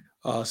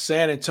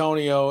 San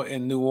Antonio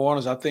and New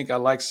Orleans, I think I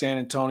like San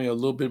Antonio a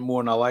little bit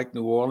more than I like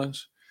New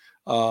Orleans.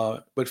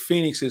 But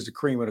Phoenix is the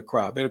cream of the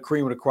crop. They're the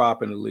cream of the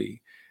crop in the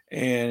league.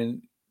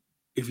 And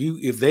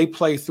if they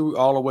play through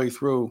all the way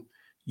through,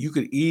 you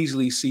could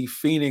easily see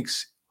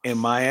Phoenix and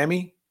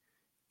Miami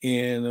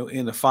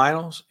in the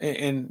finals.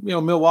 And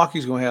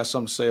Milwaukee's going to have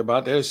something to say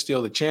about it. They're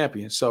still the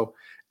champions. So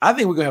I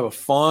think we're going to have a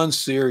fun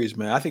series,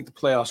 man. I think the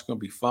playoffs are going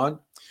to be fun.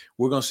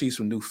 We're going to see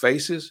some new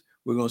faces.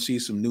 We're going to see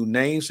some new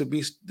names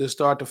to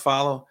start to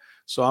follow.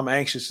 So I'm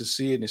anxious to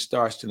see it, and it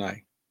starts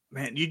tonight.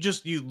 Man,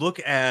 you look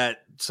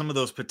at some of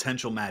those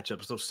potential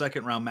matchups, those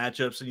second-round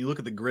matchups, and you look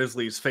at the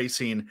Grizzlies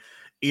facing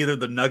either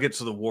the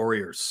Nuggets or the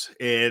Warriors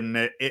in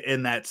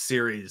that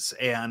series,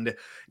 and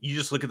you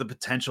just look at the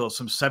potential of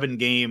some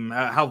 7-game,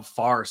 how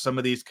far some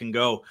of these can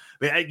go.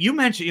 You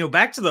mentioned,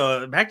 back to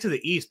the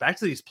East, back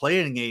to these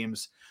play-in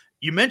games.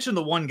 You mentioned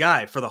the one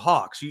guy for the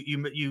Hawks.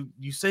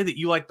 You say that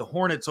you like the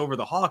Hornets over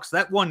the Hawks.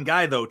 That one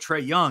guy, though,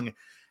 Trae Young,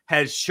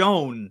 has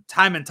shown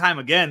time and time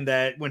again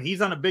that when he's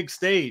on a big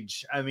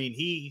stage, I mean,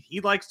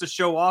 he likes to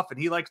show off and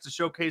he likes to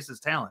showcase his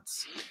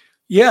talents.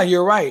 Yeah,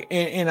 you're right.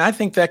 And I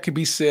think that could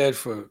be said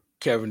for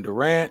Kevin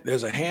Durant.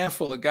 There's a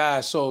handful of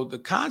guys. So the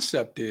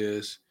concept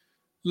is,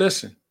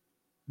 listen,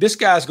 this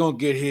guy's going to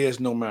get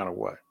his no matter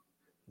what.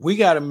 We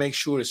got to make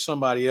sure that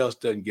somebody else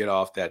doesn't get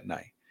off that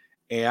night.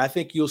 And I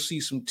think you'll see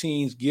some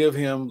teams give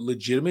him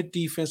legitimate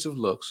defensive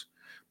looks,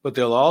 but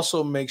they'll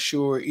also make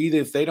sure either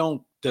if they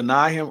don't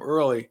deny him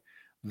early,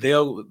 they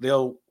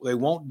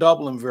won't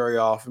double him very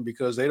often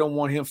because they don't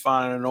want him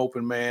finding an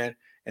open man,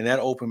 and that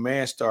open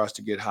man starts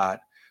to get hot.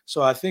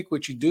 So I think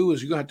what you do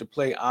is you're going to have to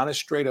play honest,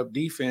 straight up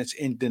defense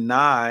and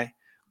deny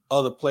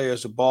other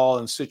players the ball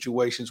in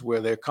situations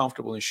where they're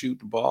comfortable in shooting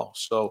the ball.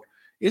 So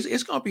it's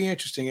going to be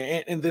interesting.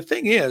 And the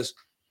thing is,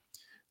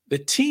 the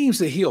teams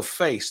that he'll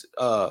face,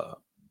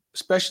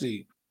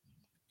 especially,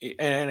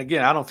 and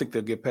again, I don't think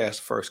they'll get past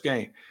the first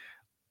game.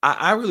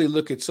 I really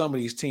look at some of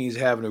these teams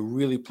having to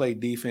really play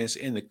defense,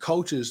 and the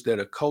coaches that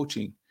are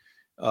coaching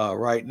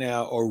right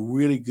now are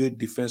really good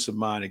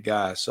defensive-minded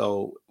guys.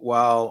 So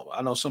while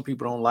I know some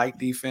people don't like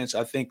defense,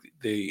 I think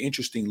the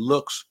interesting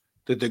looks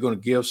that they're going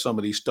to give some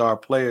of these star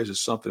players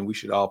is something we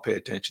should all pay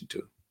attention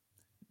to.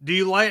 Do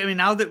you like, I mean,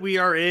 now that we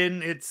are in,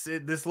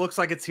 this looks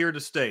like it's here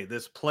to stay,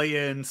 this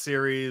play-in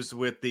series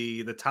with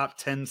the top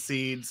 10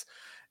 seeds.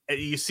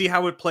 You see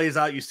how it plays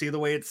out. You see the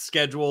way it's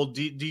scheduled.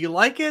 Do you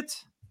like it?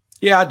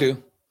 Yeah, I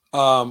do.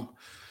 The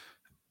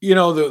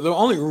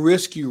only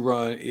risk you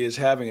run is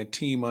having a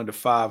team under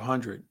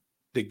 500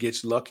 that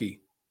gets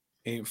lucky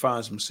and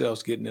finds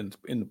themselves getting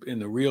in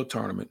the real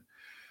tournament.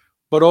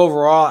 But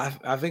overall,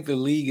 I think the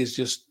league is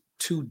just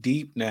too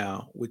deep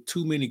now with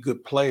too many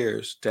good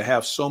players to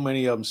have so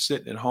many of them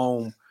sitting at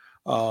home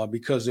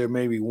because there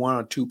may be one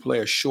or two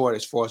players short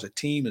as far as a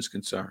team is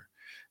concerned.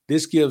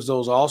 This gives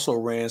those also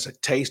rans a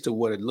taste of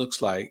what it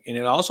looks like. And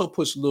it also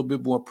puts a little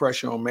bit more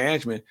pressure on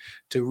management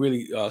to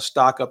really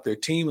stock up their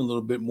team a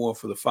little bit more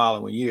for the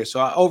following year.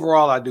 So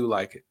overall, I do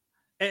like it.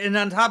 And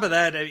on top of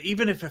that,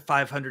 even if a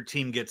 500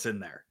 team gets in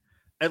there,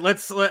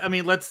 let's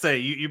say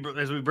you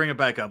as we bring it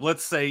back up,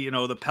 let's say,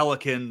 the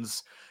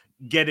Pelicans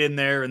get in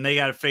there and they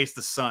got to face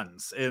the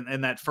Suns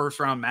in that first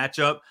round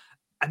matchup.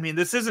 I mean,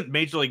 this isn't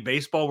Major League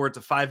Baseball where it's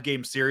a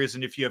 5-game series.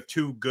 And if you have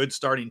two good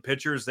starting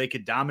pitchers, they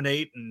could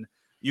dominate and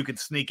you could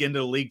sneak into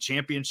the league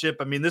championship.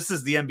 I mean, this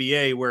is the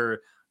NBA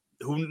where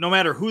no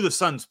matter who the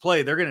Suns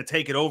play, they're going to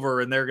take it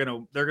over and they're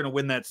going to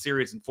win that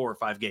series in 4 or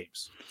 5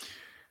 games.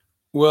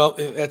 Well,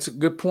 that's a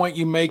good point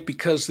you make,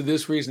 because of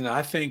this reason,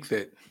 I think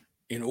that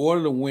in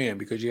order to win,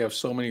 because you have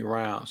so many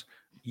rounds,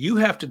 you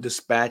have to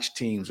dispatch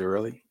teams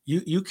early.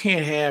 You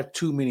can't have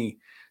too many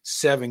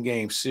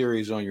 7-game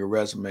series on your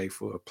resume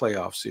for a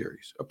playoff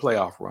series, a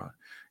playoff run.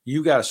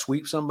 You got to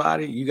sweep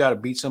somebody. You got to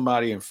beat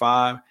somebody in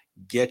 5,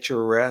 get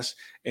your rest.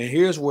 And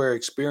here's where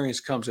experience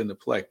comes into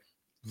play.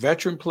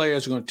 Veteran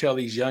players are going to tell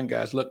these young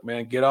guys, look,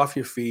 man, get off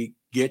your feet,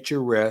 get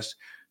your rest.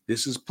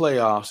 This is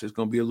playoffs. It's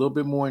going to be a little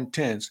bit more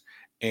intense,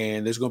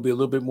 and there's going to be a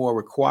little bit more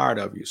required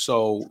of you.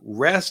 So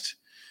rest,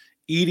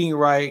 eating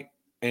right,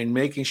 and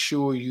making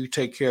sure you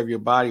take care of your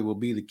body will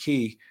be the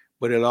key.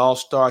 But it all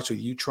starts with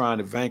you trying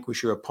to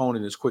vanquish your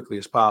opponent as quickly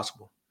as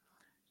possible.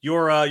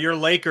 Your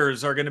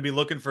Lakers are going to be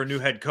looking for a new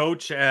head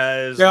coach.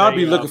 I'll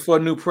be looking for a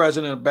new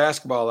president of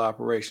basketball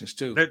operations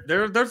too.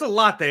 There's a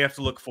lot they have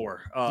to look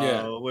for.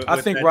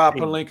 I think Rob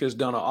Pelinka has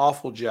done an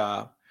awful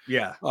job.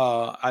 Yeah.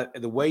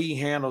 The way he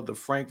handled the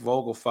Frank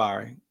Vogel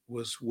firing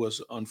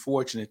was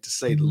unfortunate, to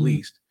say the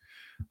least.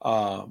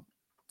 I'm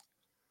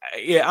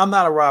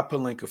not a Rob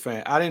Pelinka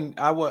fan.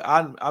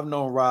 I've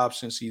known Rob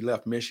since he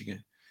left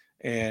Michigan,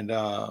 and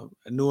I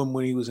knew him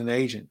when he was an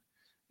agent.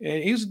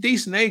 And he was a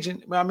decent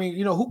agent. I mean,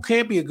 who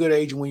can't be a good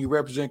agent when you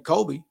represent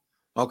Kobe?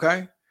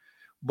 Okay.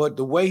 But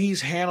the way he's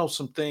handled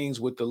some things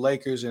with the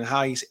Lakers and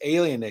how he's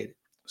alienated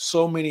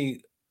so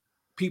many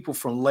people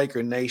from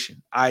Laker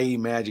Nation, i.e.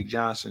 Magic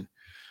Johnson,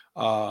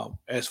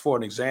 as for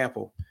an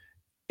example,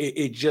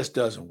 it just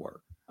doesn't work.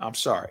 I'm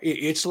sorry.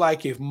 It's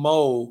like if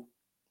John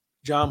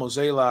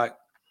Mozeliak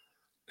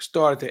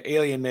started to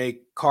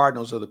alienate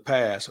Cardinals of the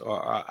past,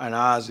 or an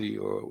Ozzie,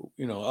 or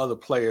other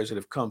players that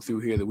have come through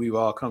here that we've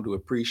all come to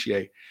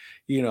appreciate.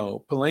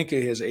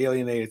 Pelinka has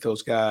alienated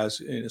those guys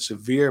in a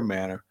severe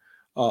manner,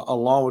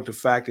 along with the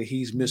fact that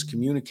he's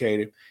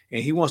miscommunicated,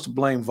 and he wants to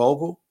blame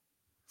Vogel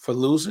for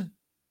losing.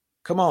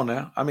 Come on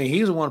now. I mean,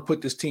 he's the one who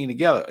put this team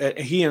together.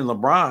 He and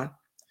LeBron.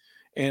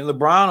 And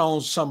LeBron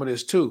owns some of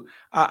this too.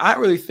 I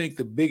really think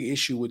the big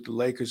issue with the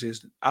Lakers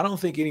is I don't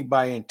think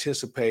anybody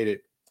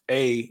anticipated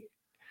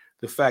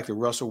the fact that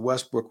Russell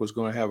Westbrook was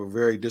going to have a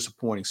very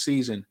disappointing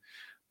season,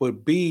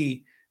 but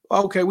B,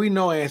 okay, we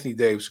know Anthony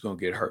Davis is going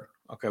to get hurt.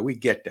 Okay, we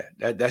get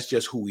that. That's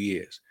just who he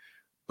is.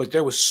 But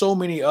there were so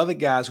many other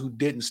guys who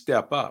didn't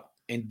step up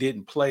and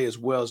didn't play as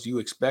well as you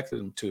expected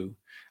them to.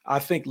 I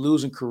think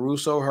losing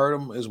Caruso hurt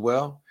them as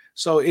well.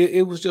 So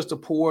it was just a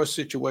poor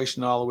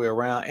situation all the way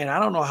around. And I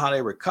don't know how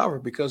they recover,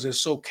 because they're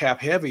so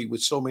cap heavy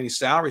with so many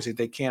salaries that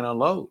they can't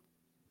unload.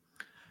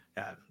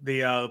 Yeah,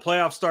 the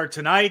playoffs start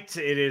tonight.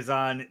 It is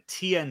on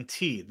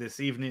TNT this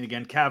evening.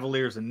 Again,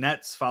 Cavaliers and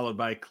Nets, followed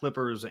by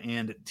Clippers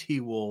and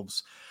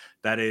T-Wolves.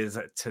 That is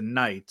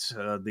tonight.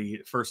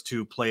 The first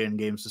 2 play-in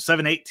games. So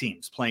 7-8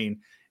 teams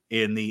playing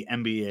in the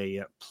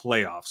NBA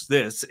playoffs.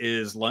 This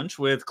is Lunch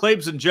with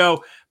Claibs and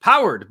Joe,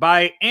 powered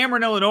by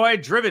Ameren, Illinois,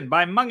 driven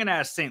by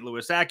Mungenast St.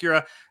 Louis Acura,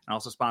 and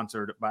also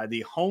sponsored by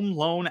the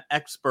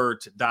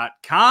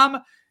HomeLoanExpert.com.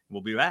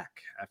 We'll be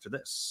back after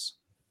this.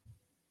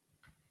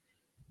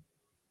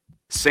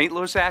 St.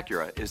 Louis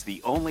Acura is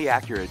the only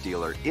Acura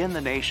dealer in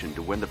the nation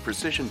to win the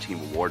Precision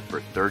Team Award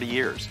for 30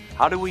 years.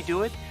 How do we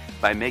do it?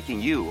 By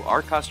making you,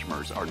 our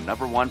customers, our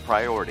 #1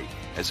 priority.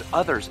 As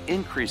others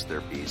increase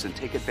their fees and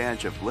take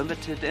advantage of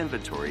limited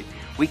inventory,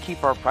 we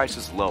keep our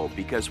prices low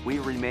because we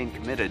remain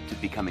committed to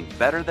becoming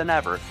better than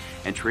ever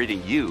and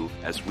treating you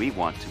as we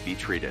want to be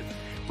treated.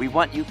 We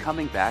want you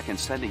coming back and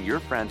sending your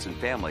friends and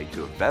family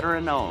to a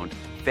veteran-owned,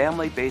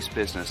 family-based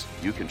business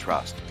you can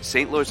trust.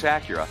 St. Louis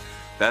Acura,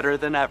 better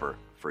than ever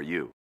for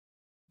you.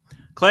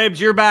 Claibs,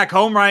 you're back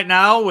home right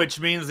now, which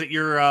means that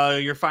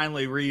you're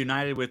finally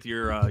reunited with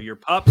your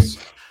pups.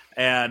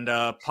 And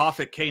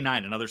Pawfit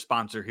K9, another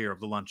sponsor here of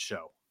the Lunch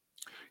Show.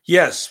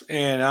 Yes,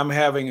 and I'm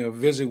having a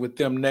visit with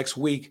them next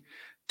week.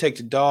 Take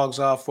the dogs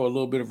off for a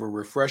little bit of a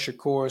refresher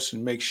course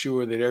and make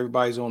sure that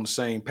everybody's on the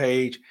same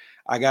page.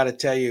 I got to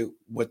tell you,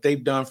 what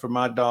they've done for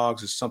my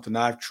dogs is something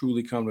I've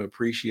truly come to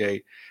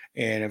appreciate.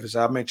 And as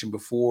I mentioned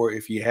before,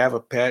 if you have a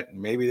pet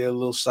and maybe they're a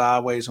little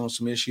sideways on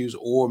some issues,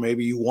 or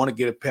maybe you want to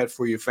get a pet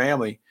for your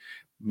family,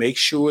 make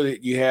sure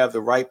that you have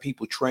the right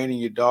people training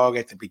your dog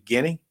at the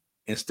beginning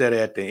instead of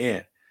at the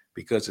end.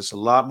 because it's a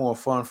lot more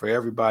fun for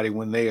everybody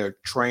when they are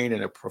trained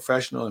in a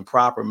professional and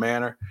proper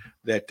manner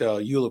that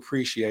you'll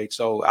appreciate.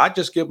 So I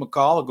just give them a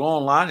call or go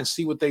online and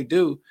see what they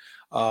do.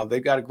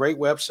 They've got a great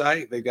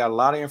website. They've got a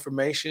lot of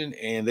information,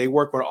 and they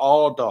work with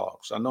all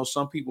dogs. I know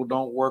some people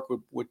don't work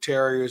with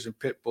terriers and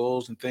pit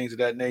bulls and things of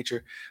that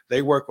nature.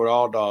 They work with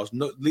all dogs.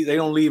 No, they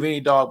don't leave any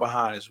dog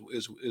behind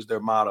is their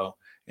motto,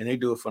 and they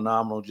do a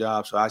phenomenal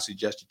job. So I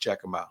suggest you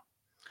check them out.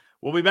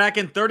 We'll be back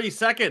in 30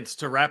 seconds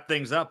to wrap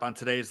things up on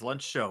today's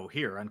lunch show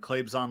here on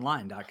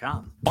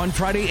ClaibsOnline.com. On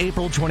Friday,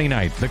 April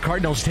 29th, the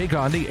Cardinals take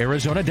on the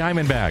Arizona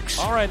Diamondbacks.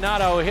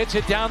 Arenado hits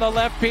it down the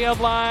left field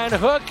line,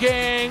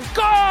 hooking,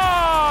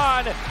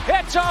 gone!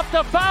 It's off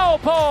the foul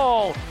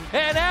pole!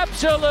 An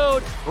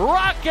absolute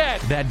rocket!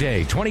 That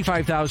day,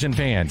 25,000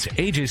 fans,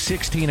 ages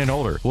 16 and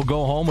older, will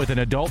go home with an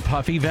adult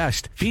puffy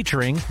vest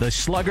featuring the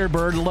Slugger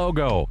Bird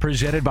logo,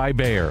 presented by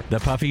Bayer. The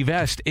puffy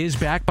vest is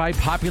backed by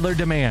popular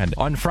demand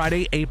on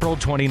Friday, April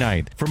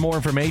 29th. For more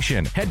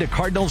information, head to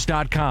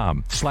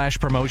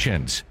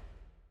cardinals.com/promotions.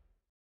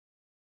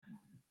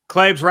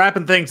 Claibs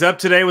wrapping things up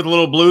today with a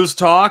little Blues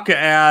talk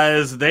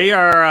as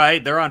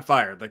they're on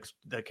fire.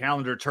 The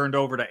calendar turned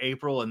over to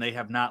April and they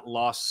have not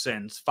lost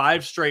since.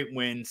 5 straight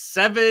wins,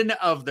 7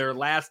 of their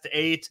last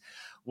 8.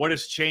 What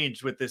has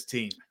changed with this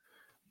team?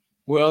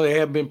 Well, they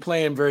haven't been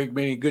playing very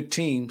many good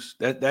teams.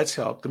 That's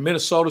helped. The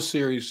Minnesota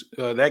series,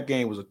 that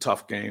game was a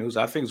tough game.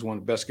 I think it was one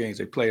of the best games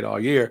they played all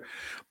year.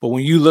 But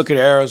when you look at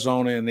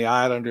Arizona and the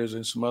Islanders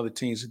and some other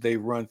teams that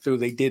they've run through,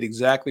 they did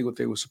exactly what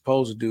they were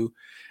supposed to do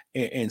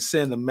and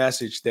send a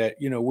message that,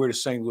 we're the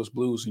St. Louis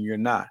Blues and you're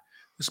not.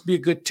 This will be a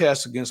good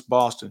test against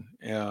Boston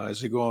as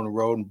they go on the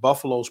road. And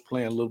Buffalo's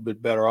playing a little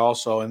bit better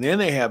also. And then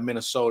they have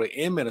Minnesota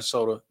in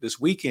Minnesota this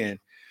weekend.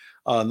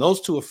 And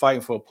those two are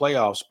fighting for a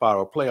playoff spot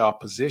or a playoff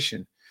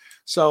position.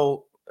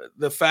 So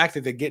the fact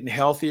that they're getting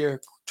healthier,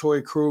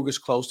 Torrey Krug is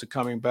close to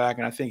coming back,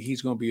 and I think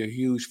he's going to be a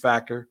huge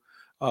factor.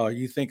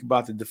 You think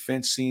about the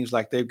defense, seems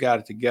like they've got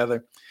it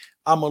together.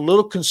 I'm a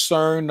little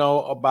concerned,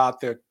 though,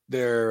 about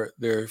their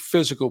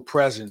physical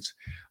presence.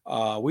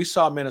 We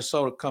saw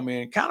Minnesota come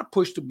in and kind of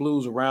push the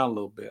Blues around a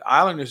little bit.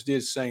 Islanders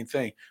did the same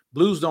thing.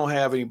 Blues don't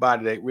have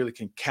anybody that really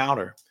can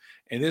counter.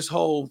 And this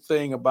whole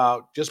thing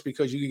about just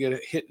because you get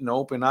hit in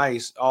open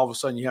ice, all of a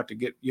sudden you have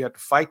to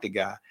fight the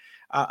guy.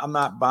 I'm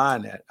not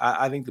buying that.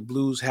 I think the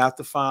Blues have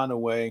to find a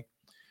way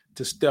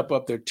to step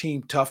up their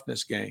team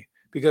toughness game.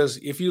 Because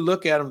if you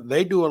look at them,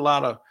 they do a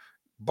lot of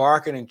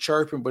barking and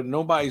chirping, but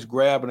nobody's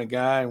grabbing a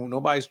guy and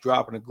nobody's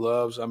dropping the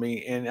gloves. I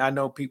mean, and I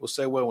know people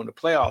say, well, when the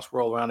playoffs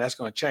roll around, that's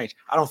going to change.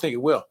 I don't think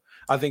it will.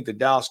 I think the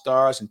Dallas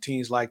Stars and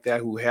teams like that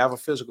who have a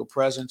physical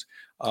presence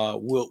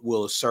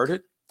will assert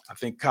it. I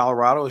think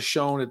Colorado has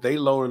shown that they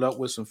loaded up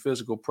with some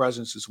physical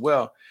presence as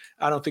well.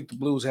 I don't think the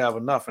Blues have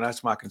enough, and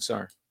that's my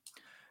concern.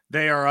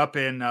 They are up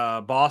in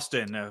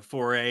Boston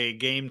for a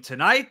game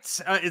tonight.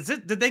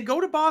 Did they go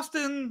to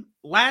Boston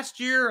last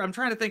year? I'm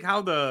trying to think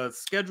how the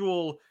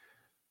schedule.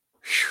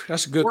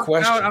 That's a good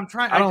question.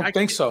 I don't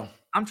think so.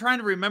 I'm trying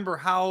to remember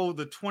how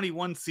the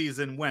 21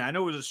 season went. I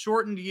know it was a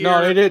shortened year.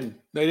 No, they didn't.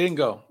 They didn't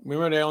go.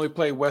 Remember, they only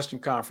played Western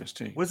Conference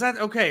team. Was that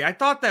okay? I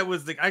thought that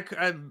was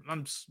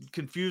I'm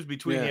confused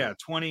between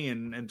 20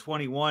 and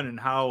 21 and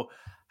how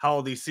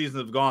these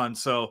seasons have gone.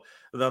 So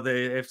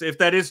if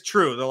that is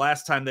true, the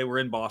last time they were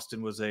in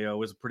Boston was a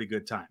pretty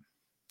good time.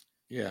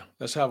 Yeah,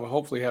 let's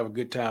hopefully have a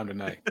good time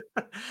tonight.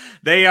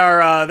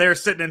 They're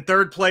sitting in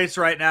third place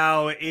right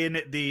now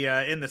in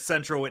the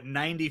Central with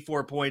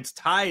 94 points,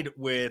 tied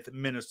with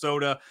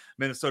Minnesota.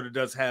 Minnesota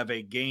does have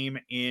a game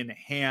in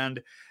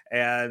hand,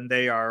 and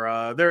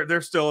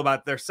they're still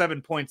they're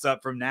 7 points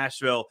up from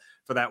Nashville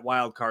for that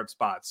wild card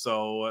spot.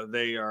 So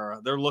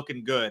they're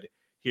looking good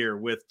here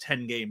with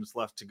 10 games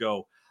left to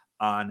go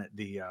on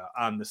the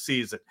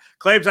season.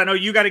 Claibs, I know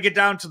you got to get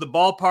down to the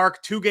ballpark.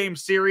 2-game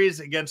series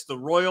against the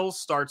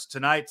Royals starts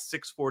tonight,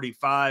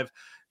 6:45.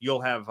 You'll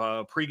have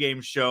a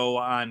pregame show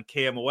on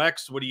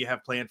KMOX. What do you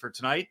have planned for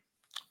tonight?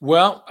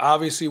 Well,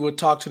 obviously we'll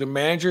talk to the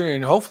manager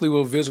and hopefully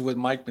we'll visit with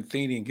Mike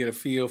Matheny and get a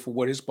feel for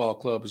what his ball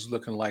club is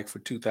looking like for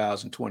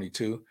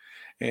 2022.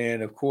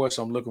 And of course,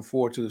 I'm looking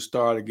forward to the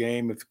start of the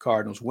game if the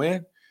Cardinals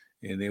win,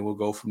 and then we'll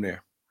go from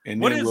there. And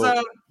what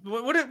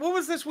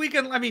was this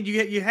weekend? I mean,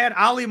 you had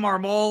Ali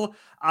Marmol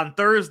on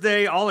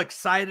Thursday, all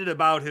excited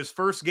about his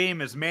first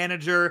game as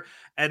manager,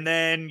 and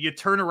then you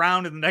turn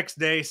around and the next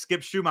day,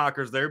 Skip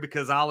Schumacher's there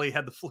because Ali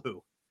had the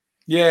flu.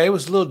 Yeah, it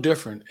was a little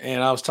different,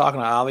 and I was talking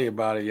to Ali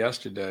about it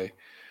yesterday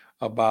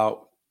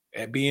about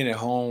being at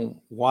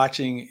home,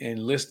 watching and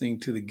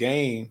listening to the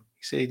game.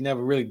 He said he'd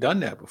never really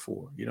done that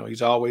before.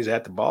 He's always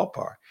at the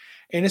ballpark,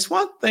 and it's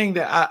one thing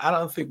that I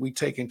don't think we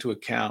take into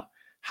account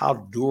how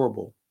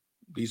durable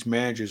these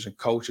managers and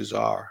coaches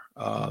are.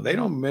 They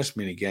don't miss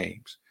many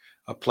games.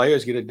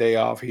 Players get a day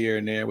off here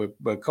and there,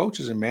 but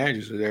coaches and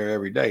managers are there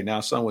every day.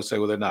 Now, some would say,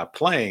 well, they're not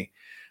playing,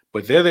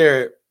 but they're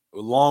there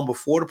long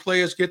before the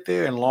players get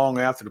there and long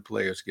after the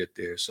players get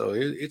there. So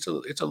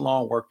it's a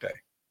long work day.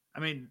 I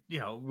mean,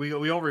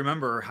 we all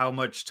remember how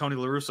much Tony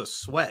La Russa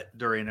sweat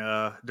during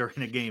a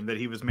game that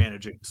he was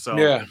managing. So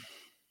yeah,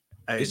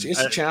 it's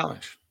a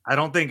challenge. I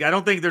don't think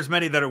there's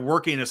many that are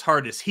working as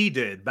hard as he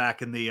did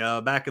back in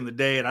the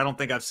day, and I don't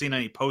think I've seen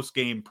any post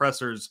game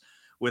pressers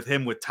with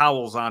him with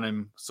towels on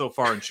him so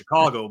far in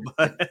Chicago.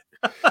 But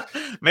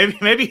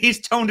maybe he's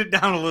toned it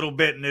down a little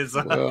bit in his.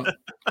 Well,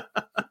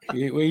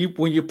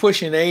 when you're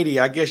pushing 80,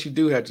 I guess you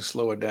do have to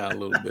slow it down a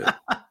little bit.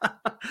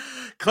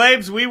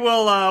 Claibs, we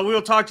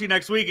will talk to you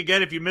next week.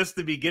 Again, if you missed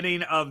the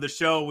beginning of the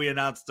show, we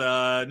announced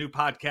a new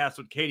podcast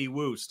with Katie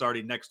Woo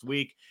starting next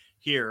week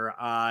here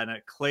on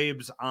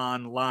Claibs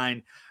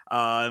Online.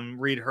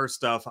 Read her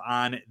stuff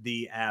on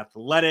The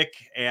Athletic.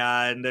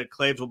 And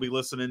Claibs will be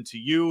listening to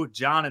you,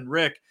 John and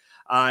Rick,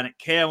 on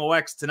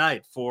KMOX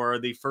tonight for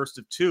the first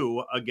of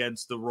two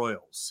against the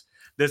Royals.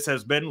 This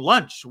has been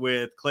Lunch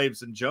with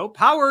Claibs and Joe,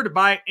 powered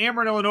by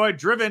Ameren, Illinois,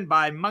 driven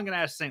by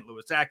Mungenast St.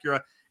 Louis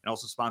Acura, and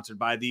also sponsored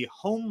by the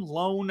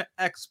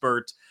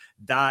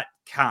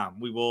HomeLoanExpert.com.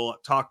 We will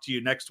talk to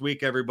you next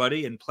week,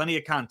 everybody, and plenty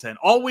of content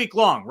all week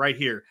long right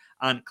here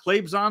on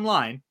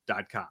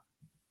ClaibsOnline.com.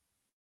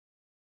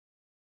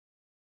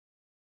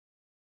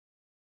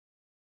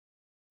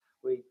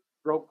 We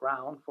broke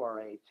ground for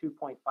a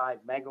 2.5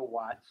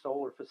 megawatt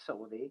solar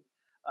facility.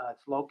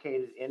 It's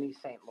located in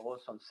East St. Louis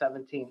on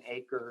 17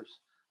 acres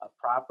of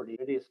property.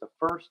 It is the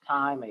first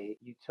time a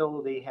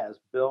utility has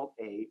built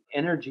a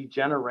energy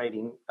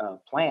generating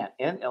plant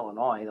in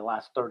Illinois in the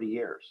last 30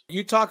 years.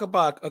 You talk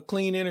about a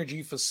clean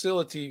energy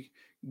facility.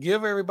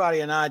 Give everybody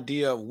an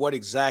idea of what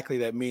exactly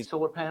that means.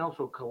 Solar panels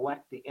will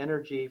collect the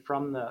energy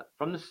from the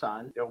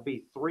sun. There will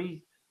be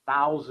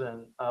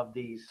 3,000 of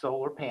these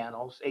solar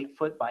panels, 8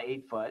 foot by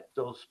 8 foot.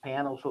 Those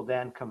panels will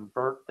then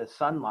convert the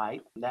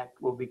sunlight. That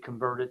will be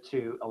converted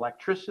to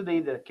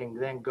electricity that can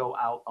then go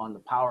out on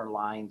the power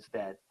lines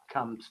that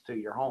comes to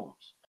your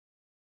homes.